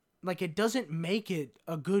 like, it doesn't make it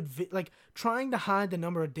a good like, trying to hide the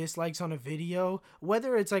number of dislikes on a video,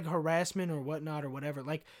 whether it's like harassment or whatnot or whatever,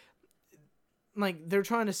 like they're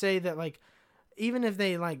trying to say that, like, even if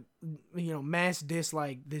they, like, you know, mass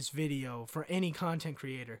dislike this video for any content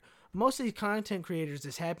creator, most of these content creators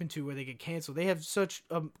this happen to where they get canceled, they have such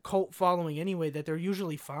a cult following anyway that they're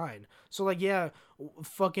usually fine. So, like, yeah,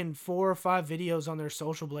 fucking 4 or 5 videos on their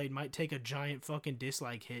social blade might take a giant fucking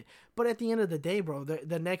dislike hit, but at the end of the day, bro,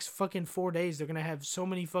 the next fucking 4 days they're gonna have so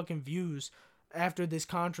many fucking views after this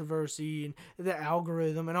controversy and the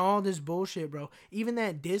algorithm and all this bullshit, bro. Even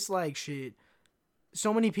that dislike shit,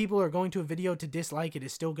 so many people are going to a video to dislike it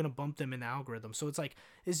is still going to bump them in the algorithm. So it's like,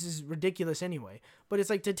 this is ridiculous anyway. But it's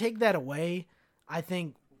like, to take that away, I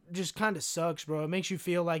think just kind of sucks, bro. It makes you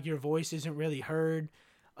feel like your voice isn't really heard.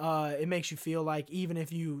 It makes you feel like even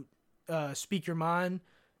if you speak your mind,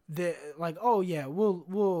 that, like, oh yeah,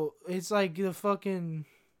 we'll, it's like the fucking,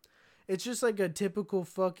 it's just like a typical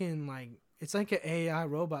fucking, like, it's like an AI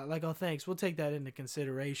robot. Like, oh, thanks, we'll take that into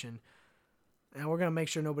consideration. And we're going to make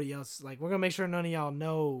sure nobody else, like, we're going to make sure none of y'all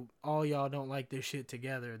know all y'all don't like this shit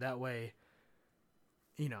together. That way,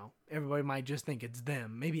 you know, everybody might just think it's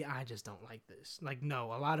them. Maybe I just don't like this. Like,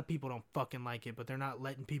 no, a lot of people don't fucking like it, but they're not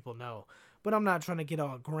letting people know. But I'm not trying to get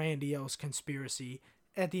all grandiose conspiracy.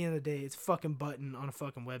 At the end of the day, it's a fucking button on a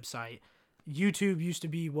fucking website. YouTube used to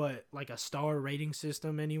be, what, like a star rating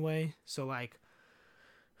system anyway? So, like,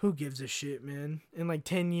 who gives a shit, man? In like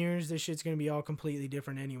 10 years, this shit's gonna be all completely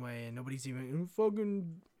different anyway, and nobody's even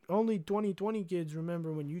fucking, only 2020 kids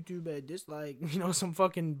remember when YouTube had dislike, you know, some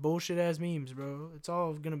fucking bullshit ass memes, bro. It's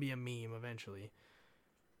all gonna be a meme eventually.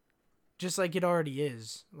 Just like it already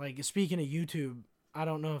is. Like, speaking of YouTube, I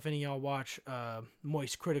don't know if any of y'all watch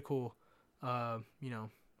Moist Critical, you know,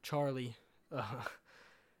 Charlie.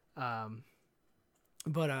 But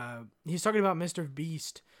he's talking about Mr.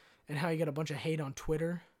 Beast and how he got a bunch of hate on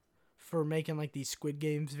Twitter for making, like, these Squid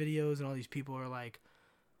Games videos, and all these people are like,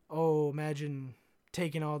 oh, imagine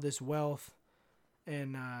taking all this wealth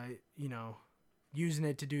and, you know, using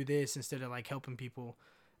it to do this instead of, like, helping people.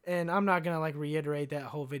 And I'm not going to, like, reiterate that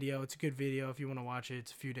whole video. It's a good video if you want to watch it.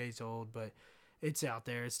 It's a few days old, but it's out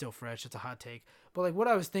there. It's still fresh. It's a hot take. But, like, what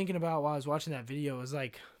I was thinking about while I was watching that video was,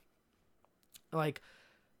 like, I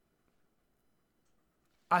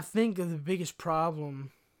think the biggest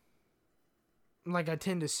problem, like, I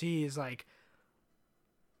tend to see is, like,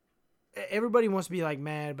 everybody wants to be, like,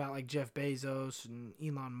 mad about, like, Jeff Bezos and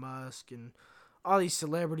Elon Musk and all these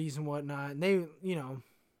celebrities and whatnot. And they, you know,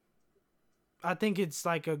 I think it's,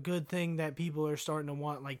 like, a good thing that people are starting to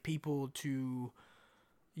want, like, people to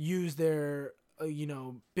use their, you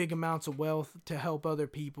know, big amounts of wealth to help other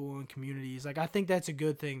people and communities. Like, I think that's a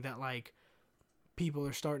good thing that, like, people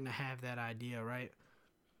are starting to have that idea, right?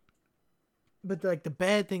 But, like, the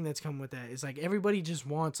bad thing that's come with that is, like, everybody just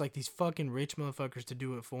wants, like, these fucking rich motherfuckers to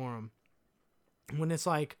do it for them. When it's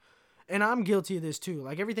like, and I'm guilty of this too.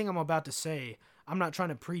 Like, everything I'm about to say, I'm not trying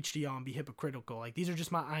to preach to y'all and be hypocritical. Like, these are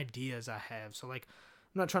just my ideas I have. So, like,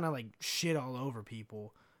 I'm not trying to, like, shit all over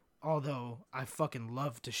people. Although, I fucking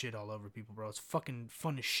love to shit all over people, bro. It's fucking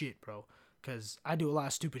fun as shit, bro. Because I do a lot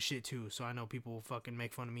of stupid shit too. So I know people will fucking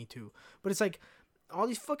make fun of me too. But it's like, all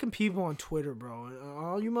these fucking people on Twitter, bro.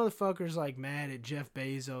 All you motherfuckers like mad at Jeff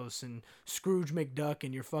Bezos and Scrooge McDuck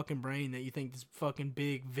in your fucking brain that you think this fucking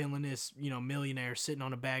big villainous, millionaire sitting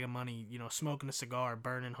on a bag of money, smoking a cigar,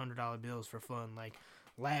 burning $100 bills for fun, like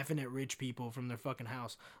laughing at rich people from their fucking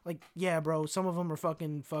house. Like, yeah, bro, some of them are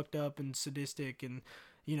fucking fucked up and sadistic and,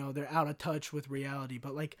 they're out of touch with reality.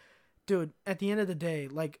 But like, dude, at the end of the day,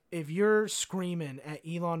 like, if you're screaming at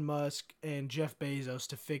Elon Musk and Jeff Bezos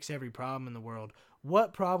to fix every problem in the world,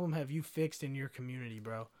 what problem have you fixed in your community,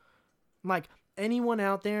 bro? Like, anyone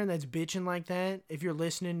out there that's bitching like that, if you're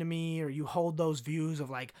listening to me or you hold those views of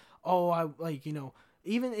like, oh, I like,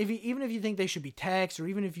 even if you think they should be taxed, or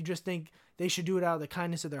even if you just think they should do it out of the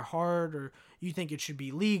kindness of their heart, or you think it should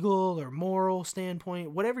be legal or moral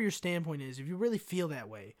standpoint, whatever your standpoint is, if you really feel that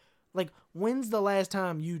way, like, when's the last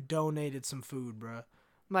time you donated some food, bro?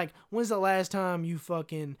 Like, when's the last time you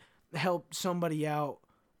fucking helped somebody out,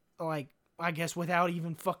 like, I guess without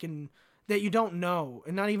even fucking, that you don't know,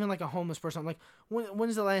 and not even like a homeless person. Like,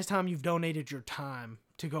 when's the last time you've donated your time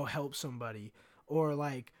to go help somebody, or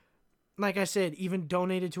like I said, even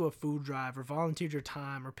donated to a food drive, or volunteered your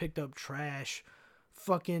time, or picked up trash,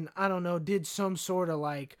 fucking, I don't know, did some sort of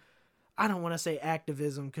like, I don't want to say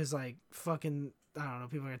activism, because like fucking, I don't know,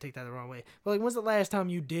 people are gonna take that the wrong way, but like, when's the last time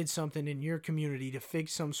you did something in your community to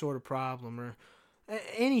fix some sort of problem or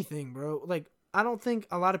anything, bro? Like, I don't think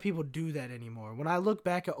a lot of people do that anymore. When I look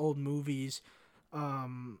back at old movies,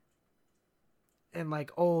 and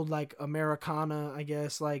like old like Americana, I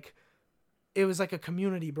guess, like, it was like a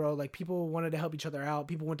community, bro. Like, people wanted to help each other out.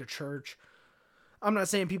 People went to church. I'm not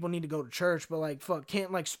saying people need to go to church, but like, fuck,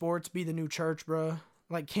 can't like sports be the new church, bro?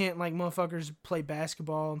 Like, can't like motherfuckers play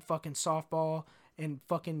basketball and fucking softball and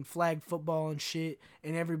fucking flag football and shit,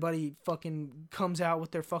 and everybody fucking comes out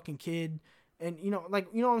with their fucking kid, and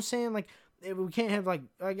like, what I'm saying? Like, we can't have like,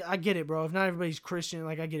 I get it, bro. If not everybody's Christian,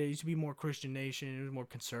 like, I get it. It used to be more Christian nation. It was more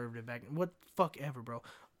conservative back then. What fuck ever, bro.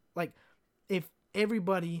 Like, if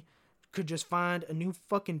everybody could just find a new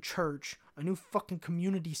fucking church, a new fucking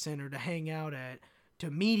community center to hang out at,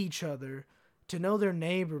 to meet each other, to know their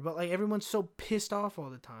neighbor, but like, everyone's so pissed off all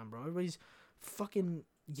the time, bro. Everybody's fucking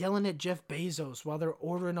yelling at Jeff Bezos while they're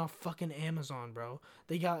ordering off fucking Amazon, bro.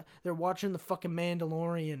 They're watching the fucking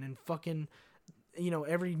Mandalorian and fucking,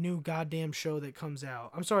 every new goddamn show that comes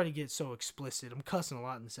out. I'm sorry to get so explicit. I'm cussing a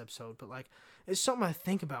lot in this episode, but like, it's something I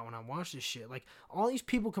think about when I watch this shit. Like, all these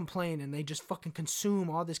people complain and they just fucking consume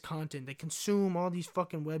all this content. They consume all these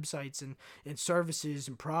fucking websites and services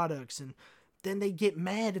and products, and then they get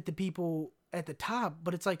mad at the people at the top.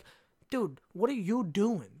 But it's like, dude, what are you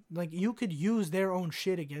doing? Like, you could use their own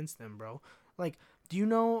shit against them, bro. Like, do you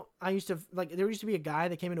know, there used to be a guy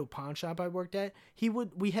that came into a pawn shop I worked at.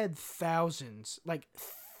 We had thousands of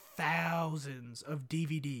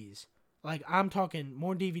DVDs. Like, I'm talking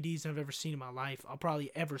more DVDs than I've ever seen in my life. I'll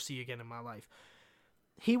probably ever see again in my life.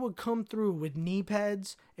 He would come through with knee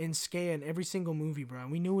pads and scan every single movie, bro.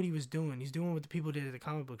 And we knew what he was doing. He's doing what the people did at the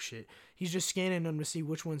comic book shit. He's just scanning them to see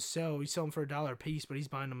which ones sell. He's selling for $1 a piece, but he's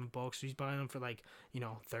buying them in bulk. So he's buying them for like,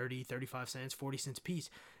 30, 35 cents, 40 cents a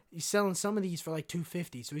piece. He's selling some of these for like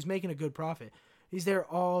 $2.50, so he's making a good profit. He's there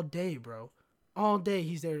all day, bro. All day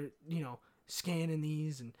he's there, scanning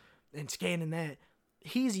these and scanning that.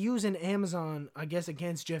 He's using Amazon, I guess,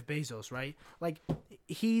 against Jeff Bezos, right? Like,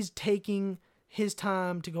 he's taking his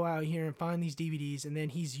time to go out here and find these DVDs, and then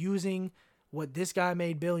he's using what this guy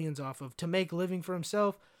made billions off of to make a living for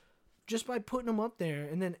himself just by putting them up there.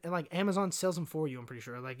 And then, like, Amazon sells them for you, I'm pretty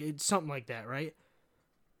sure. Like, it's something like that, right?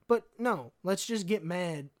 But no, let's just get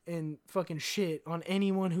mad and fucking shit on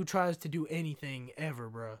anyone who tries to do anything ever,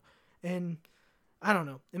 bro. And I don't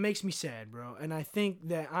know. It makes me sad, bro. And I think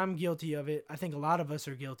that I'm guilty of it. I think a lot of us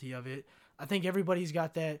are guilty of it. I think everybody's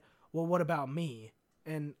got that, well, what about me?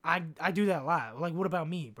 And I do that a lot. Like, what about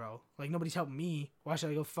me, bro? Like, nobody's helping me. Why should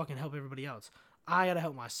I go fucking help everybody else? I gotta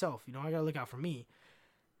help myself, I gotta look out for me.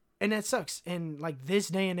 And that sucks. And, like, this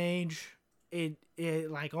day and age, it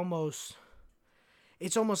like, almost...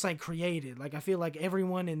 It's almost like created. Like, I feel like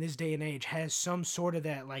everyone in this day and age has some sort of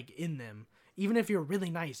that, like, in them. Even if you're really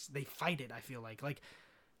nice, they fight it, I feel like. Like,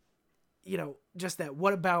 just that,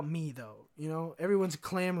 what about me, though? Everyone's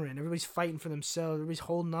clamoring. Everybody's fighting for themselves. Everybody's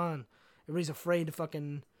holding on. Everybody's afraid to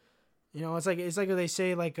fucking, it's like what they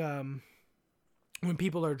say, like, when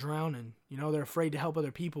people are drowning, they're afraid to help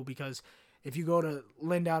other people because if you go to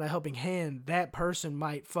lend out a helping hand, that person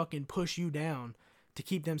might fucking push you down to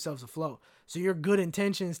keep themselves afloat. So your good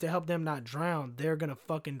intentions to help them not drown, they're gonna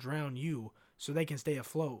fucking drown you so they can stay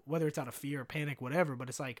afloat, whether it's out of fear, panic, whatever. But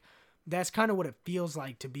it's like, that's kind of what it feels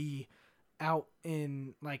like to be out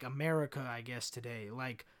in, like, America, I guess, today.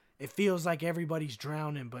 Like, it feels like everybody's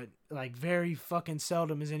drowning, but like very fucking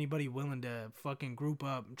seldom is anybody willing to fucking group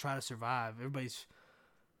up and try to survive. Everybody's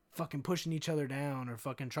fucking pushing each other down or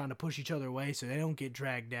fucking trying to push each other away so they don't get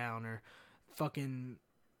dragged down, or fucking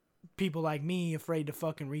people like me afraid to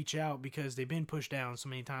fucking reach out because they've been pushed down so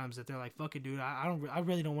many times that they're like, fuck it, dude, I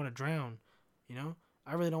really don't want to drown, you know?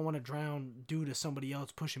 I really don't want to drown due to somebody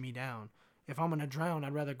else pushing me down. If I'm gonna drown,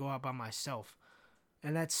 I'd rather go out by myself.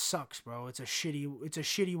 And that sucks, bro. It's a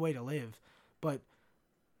shitty way to live. But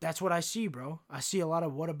that's what I see, bro. I see a lot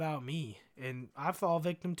of what about me, and I fall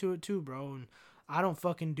victim to it too, bro. And I don't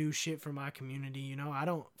fucking do shit for my community, you know? I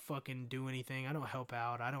don't fucking do anything. I don't help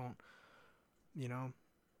out. I don't, you know?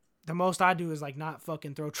 The most I do is like not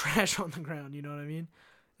fucking throw trash on the ground, you know what I mean?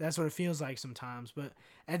 That's what it feels like sometimes. But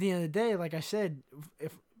at the end of the day, like I said,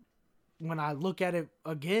 if when I look at it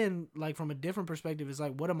again, like from a different perspective, it's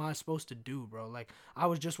like, what am I supposed to do, bro? Like, I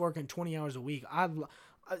was just working 20 hours a week.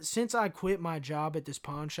 Since I quit my job at this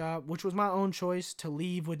pawn shop, which was my own choice to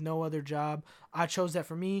leave with no other job, I chose that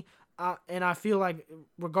for me. And I feel like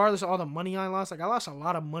regardless of all the money I lost, like I lost a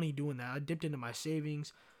lot of money doing that. I dipped into my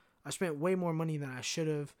savings. I spent way more money than I should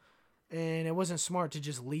have. And it wasn't smart to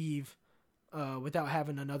just leave without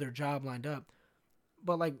having another job lined up.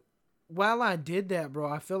 But like, while I did that,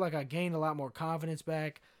 bro, I feel like I gained a lot more confidence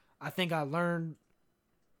back. I think I learned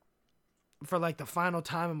for like the final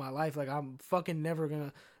time in my life, like I'm fucking never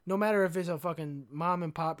gonna, no matter if it's a fucking mom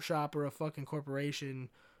and pop shop or a fucking corporation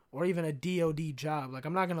or even a DOD job, like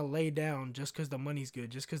I'm not gonna lay down just cause the money's good,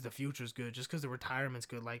 just cause the future's good, just cause the retirement's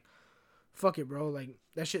good. Like, fuck it, bro. Like,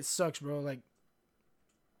 that shit sucks, bro. Like,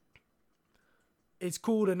 it's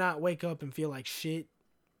cool to not wake up and feel like shit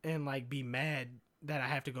and like be mad that I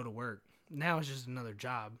have to go to work. Now it's just another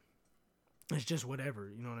job. It's just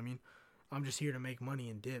whatever, you know what I mean? I'm just here to make money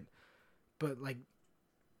and dip. But like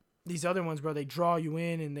these other ones, bro, they draw you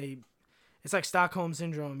in and it's like Stockholm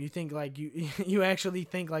syndrome. You think like you actually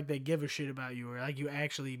think like they give a shit about you, or like you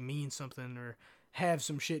actually mean something or have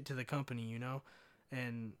some shit to the company, you know?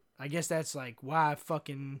 And I guess that's like why I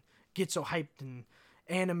fucking get so hyped and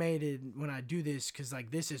animated when I do this, because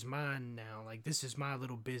like this is mine now. Like this is my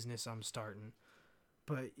little business I'm starting.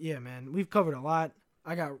 But yeah, man, we've covered a lot.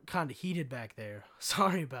 I got kind of heated back there.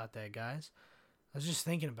 Sorry about that, guys. I was just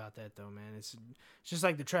thinking about that though, man. It's just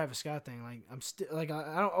like the Travis Scott thing. Like I'm still like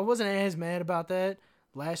I wasn't as mad about that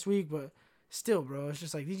last week, but still, bro, it's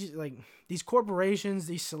just like these corporations,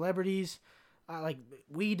 these celebrities, like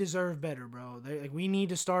we deserve better, bro. Like we need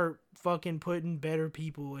to start fucking putting better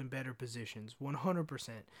people in better positions, 100%.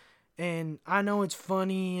 And I know it's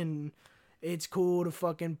funny and it's cool to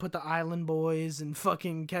fucking put the Island Boys and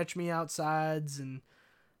fucking Catch Me Outsides and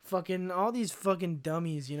fucking all these fucking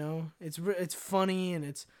dummies, you know? It's funny and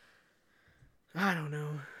it's, I don't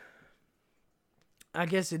know. I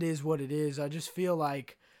guess it is what it is. I just feel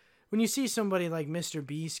like when you see somebody like Mr.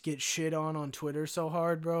 Beast get shit on Twitter so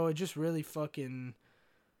hard, bro, it just really fucking,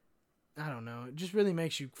 I don't know. It just really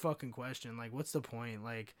makes you fucking question, like, what's the point?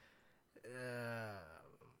 Like,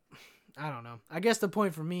 I don't know. I guess the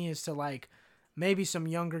point for me is to, like, maybe some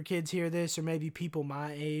younger kids hear this, or maybe people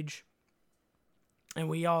my age, and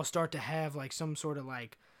we all start to have, like, some sort of,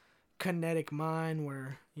 like, kinetic mind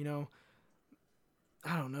where, you know,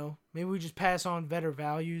 I don't know. Maybe we just pass on better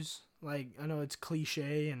values. Like, I know it's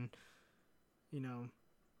cliche and, you know,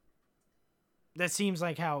 that seems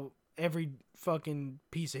like how every fucking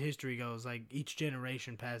piece of history goes. Like, each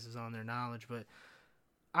generation passes on their knowledge, but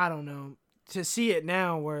I don't know. To see it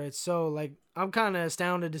now where it's so, like, I'm kind of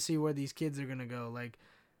astounded to see where these kids are going to go. Like,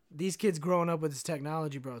 these kids growing up with this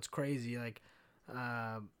technology, bro, it's crazy. Like,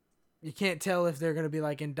 you can't tell if they're going to be,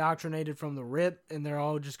 like, indoctrinated from the rip and they're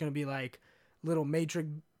all just going to be, like, little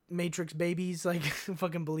Matrix babies, like,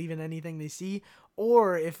 fucking believe in anything they see,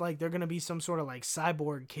 or if, like, they're going to be some sort of, like,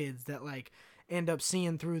 cyborg kids that, like, end up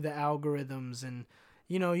seeing through the algorithms. And,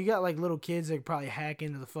 you know, you got, like, little kids that probably hack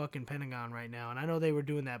into the fucking Pentagon right now, and I know they were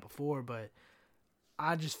doing that before, but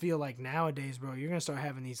I just feel like nowadays, bro, you're gonna start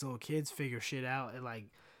having these little kids figure shit out and, like,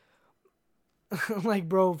 like,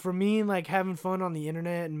 bro, for me, like, having fun on the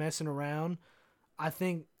internet and messing around, I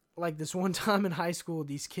think, like, this one time in high school,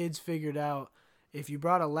 these kids figured out if you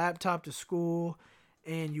brought a laptop to school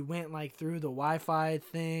and you went, like, through the Wi-Fi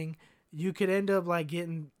thing, you could end up, like,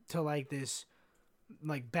 getting to, like, this,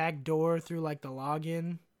 like, back door through, like, the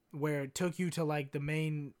login where it took you to, like, the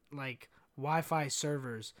main, like, Wi-Fi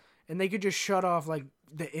servers. And they could just shut off, like,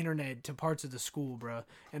 the internet to parts of the school, bro.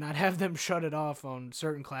 And I'd have them shut it off on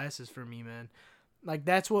certain classes for me, man. Like,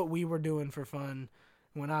 that's what we were doing for fun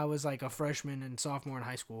when I was, like, a freshman and sophomore in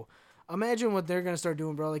high school. Imagine what they're going to start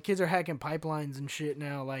doing, bro. Like, kids are hacking pipelines and shit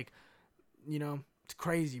now, like, you know, It's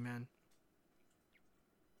crazy, man.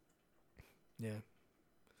 Yeah.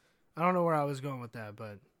 I don't know where I was going with that,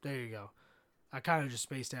 but there you go. I kind of just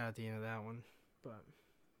spaced out at the end of that one. But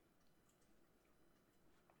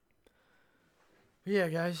yeah,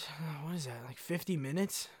 guys. What is that? Like 50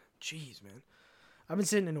 minutes? Jeez, man. I've been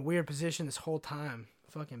sitting in a weird position this whole time.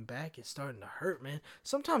 Fucking back is starting to hurt, man.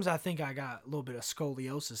 Sometimes I think I got a little bit of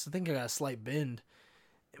scoliosis. I think I got a slight bend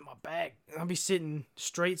in my back. I'll be sitting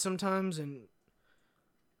straight sometimes, and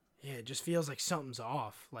yeah, it just feels like something's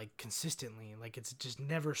off, like consistently. Like it's just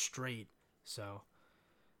never straight. So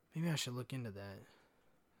maybe I should look into that.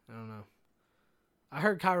 I don't know. I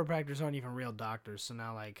heard chiropractors aren't even real doctors, so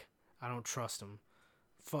now, like, I don't trust them.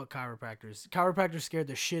 Fuck chiropractors. Chiropractors scared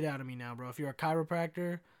the shit out of me now, bro. If you're a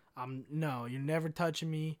chiropractor, no, you're never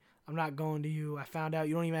touching me. I'm not going to you. I found out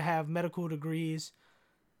you don't even have medical degrees.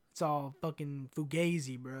 It's all fucking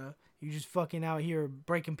fugazi, bro. You just fucking out here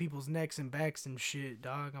breaking people's necks and backs and shit,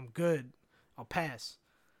 dog. I'm good. I'll pass.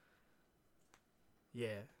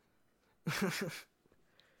 Yeah.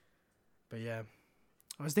 But yeah.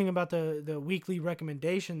 I was thinking about the weekly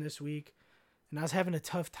recommendation this week, and I was having a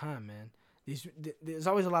tough time, man. There's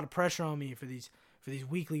always a lot of pressure on me for these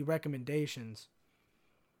weekly recommendations.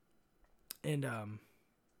 And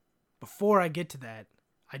before I get to that,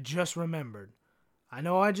 I just remembered. I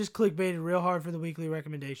know I just clickbaited real hard for the weekly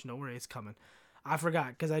recommendation. Don't worry, it's coming. I forgot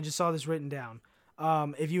because I just saw this written down.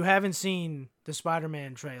 If you haven't seen the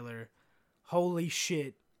Spider-Man trailer, holy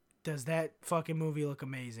shit, does that fucking movie look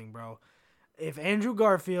amazing, bro. If Andrew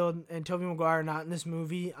Garfield and Tobey Maguire are not in this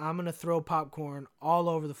movie, I'm going to throw popcorn all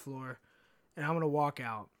over the floor, and I'm going to walk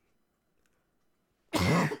out.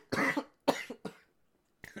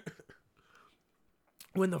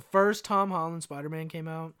 When the first Tom Holland Spider-Man came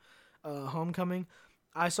out, Homecoming,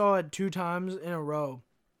 I saw it 2 times in a row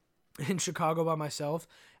in Chicago by myself,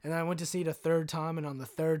 and then I went to see it a third time, and on the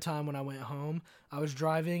third time when I went home, I was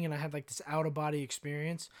driving, and I had like this out-of-body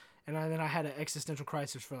experience, and then I had an existential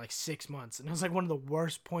crisis for like 6 months, and it was like one of the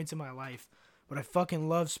worst points in my life. But I fucking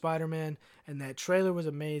love Spider-Man, and that trailer was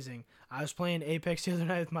amazing. I was playing Apex the other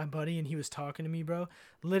night with my buddy, and he was talking to me, bro.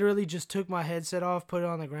 Literally just took my headset off, put it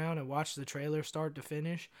on the ground, and watched the trailer start to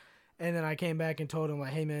finish. And then I came back and told him,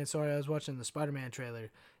 like, hey, man, sorry, I was watching the Spider-Man trailer.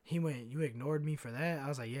 He went, you ignored me for that? I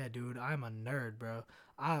was like, yeah, dude, I'm a nerd, bro.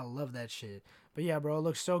 I love that shit. But yeah, bro, it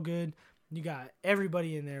looks so good. You got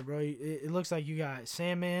everybody in there, bro. It looks like you got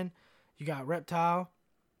Sandman, you got Reptile,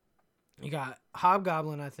 you got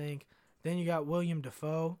Hobgoblin, I think. Then you got William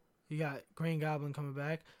Dafoe. You got Green Goblin coming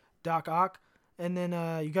back. Doc Ock. And then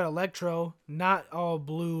you got Electro. Not all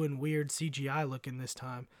blue and weird CGI looking this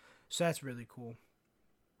time. So that's really cool.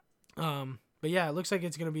 But yeah, it looks like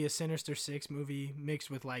it's going to be a Sinister Six movie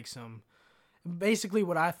mixed with like some... Basically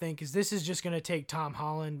what I think is this is just going to take Tom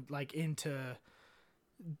Holland like into...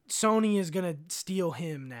 Sony is going to steal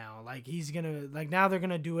him now. Like he's going to... Like now they're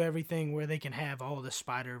going to do everything where they can have all the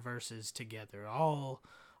Spider-Verses together. All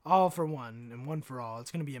for one and one for all. It's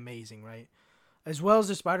going to be amazing, right? As well as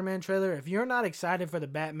the Spider-Man trailer. If you're not excited for the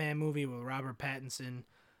Batman movie with Robert Pattinson,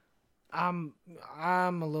 I'm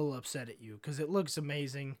a little upset at you because it looks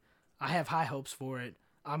amazing. I have high hopes for it.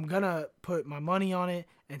 I'm going to put my money on it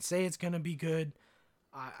and say it's going to be good.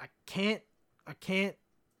 I can't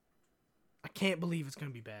believe it's going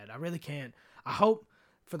to be bad. I really can't. I hope,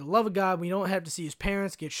 for the love of God, we don't have to see his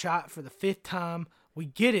parents get shot for the 5th time. We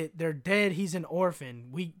get it. They're dead. He's an orphan.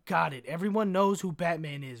 We got it. Everyone knows who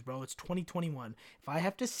Batman is, bro. It's 2021. If I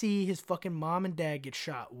have to see his fucking mom and dad get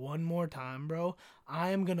shot one more time, bro,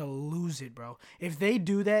 I am going to lose it, bro. If they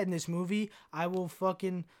do that in this movie, I will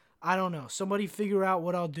fucking... I don't know. Somebody figure out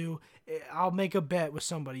what I'll do. I'll make a bet with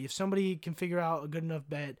somebody. If somebody can figure out a good enough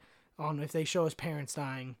bet on if they show his parents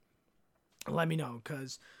dying, let me know.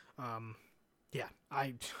 Because, yeah,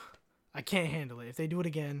 I can't handle it. If they do it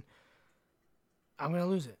again... I'm going to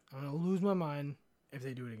lose it. I'm going to lose my mind if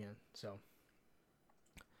they do it again. So,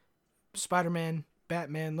 Spider-Man,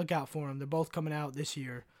 Batman, look out for them. They're both coming out this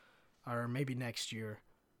year, or maybe next year,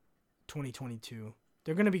 2022.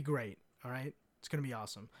 They're going to be great, all right? It's going to be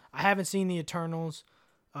awesome. I haven't seen the Eternals.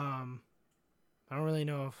 I don't really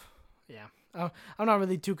know if, yeah. I'm not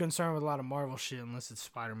really too concerned with a lot of Marvel shit unless it's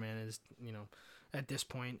Spider-Man is, you know, at this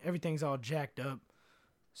point. Everything's all jacked up.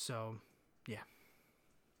 So, yeah.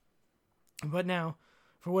 But now,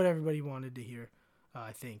 for what everybody wanted to hear,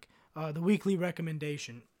 I think, the weekly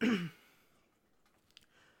recommendation.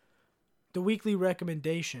 The weekly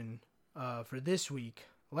recommendation for this week.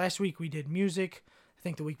 Last week we did music. I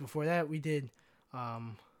think the week before that we did a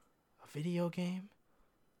video game.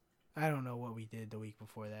 I don't know what we did the week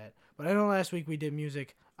before that. But I know last week we did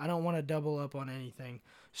music. I don't want to double up on anything.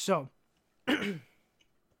 So,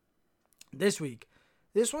 This week,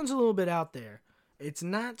 this one's a little bit out there. It's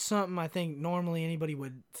not something I think normally anybody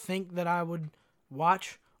would think that I would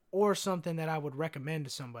watch or something that I would recommend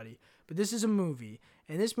to somebody. But this is a movie,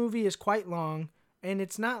 and this movie is quite long, and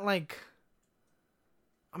it's not like,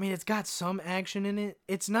 I mean, it's got some action in it.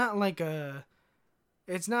 It's not a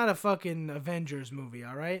fucking Avengers movie,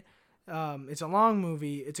 all right? It's a long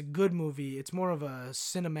movie. It's a good movie. It's more of a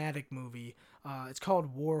cinematic movie. It's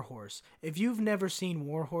called War Horse. If you've never seen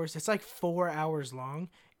War Horse, it's like 4 hours long.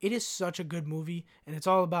 It is such a good movie, and it's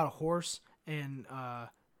all about a horse, and,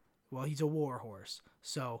 well, he's a war horse.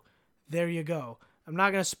 So, there you go. I'm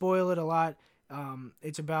not going to spoil it a lot.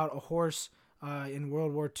 It's about a horse in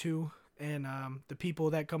World War II, and the people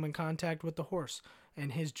that come in contact with the horse,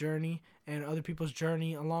 and his journey, and other people's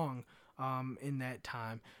journey along in that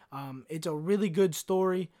time. It's a really good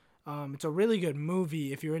story. It's a really good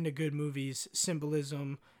movie if you're into good movies,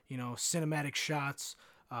 symbolism, cinematic shots,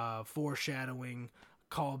 foreshadowing,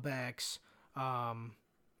 callbacks,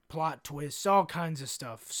 plot twists, all kinds of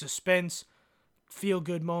stuff. Suspense,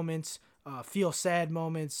 feel-good moments, feel-sad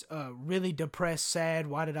moments, really depressed, sad,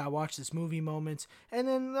 why did I watch this movie moments, and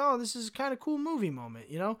then, this is kind of cool movie moment,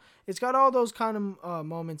 It's got all those kind of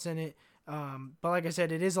moments in it, but like I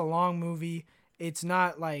said, it is a long movie. It's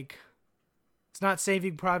not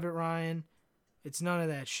Saving Private Ryan. It's none of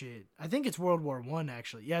that shit. I think it's World War I,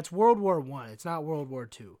 actually. Yeah, it's World War I. It's not World War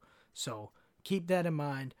II. So, keep that in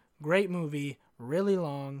mind. Great movie. Really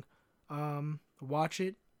long. Watch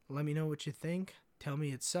it. Let me know what you think. Tell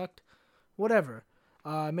me it sucked. Whatever.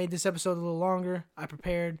 I made this episode a little longer. I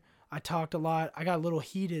prepared. I talked a lot. I got a little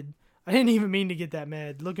heated. I didn't even mean to get that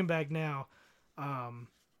mad. Looking back now, I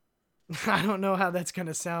don't know how that's going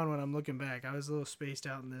to sound when I'm looking back. I was a little spaced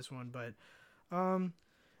out in this one, but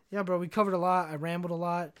yeah, bro, we covered a lot. I rambled a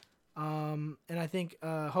lot. And I think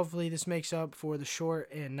hopefully this makes up for the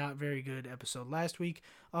short and not very good episode last week.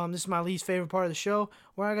 This is my least favorite part of the show,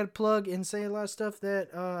 where I got to plug and say a lot of stuff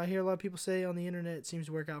that I hear a lot of people say on the internet. It seems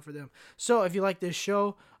to work out for them. So if you like this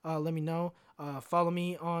show, let me know. Follow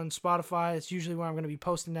me on Spotify. It's usually where I'm going to be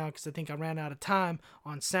posting now, because I think I ran out of time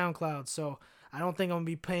on SoundCloud. So I don't think I'm going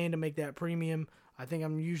to be paying to make that premium. I think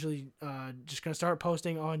I'm usually just going to start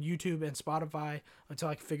posting on YouTube and Spotify until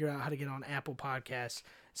I can figure out how to get on Apple Podcasts,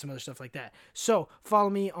 some other stuff like that. So follow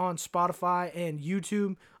me on Spotify and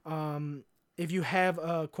YouTube. If you have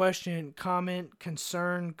a question, comment,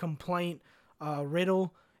 concern, complaint,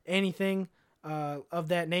 riddle, anything of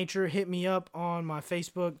that nature, hit me up on my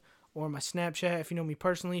Facebook or my Snapchat if you know me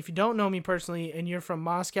personally. If you don't know me personally and you're from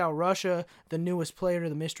Moscow, Russia, the newest player to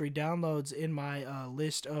the mystery downloads in my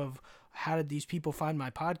list of how did these people find my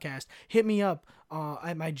podcast, hit me up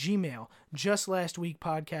at my Gmail,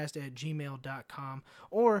 justlastweekpodcast@gmail.com.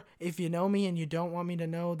 Or if you know me and you don't want me to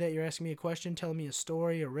know that you're asking me a question, telling me a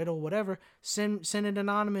story, a riddle, whatever, send it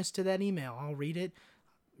anonymous to that email. I'll read it,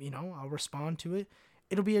 I'll respond to it.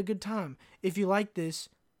 It'll be a good time. If you like this,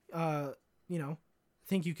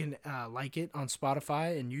 think you can like it on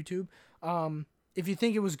Spotify and YouTube. If you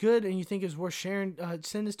think it was good and you think it was worth sharing,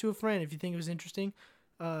 send this to a friend. If you think it was interesting,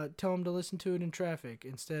 tell him to listen to it in traffic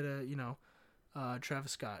instead of,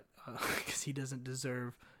 Travis Scott, because he doesn't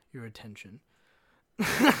deserve your attention.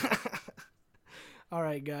 All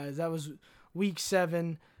right, guys, that was week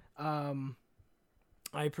 7. I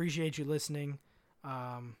appreciate you listening.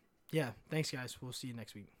 Yeah, thanks, guys. We'll see you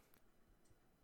next week.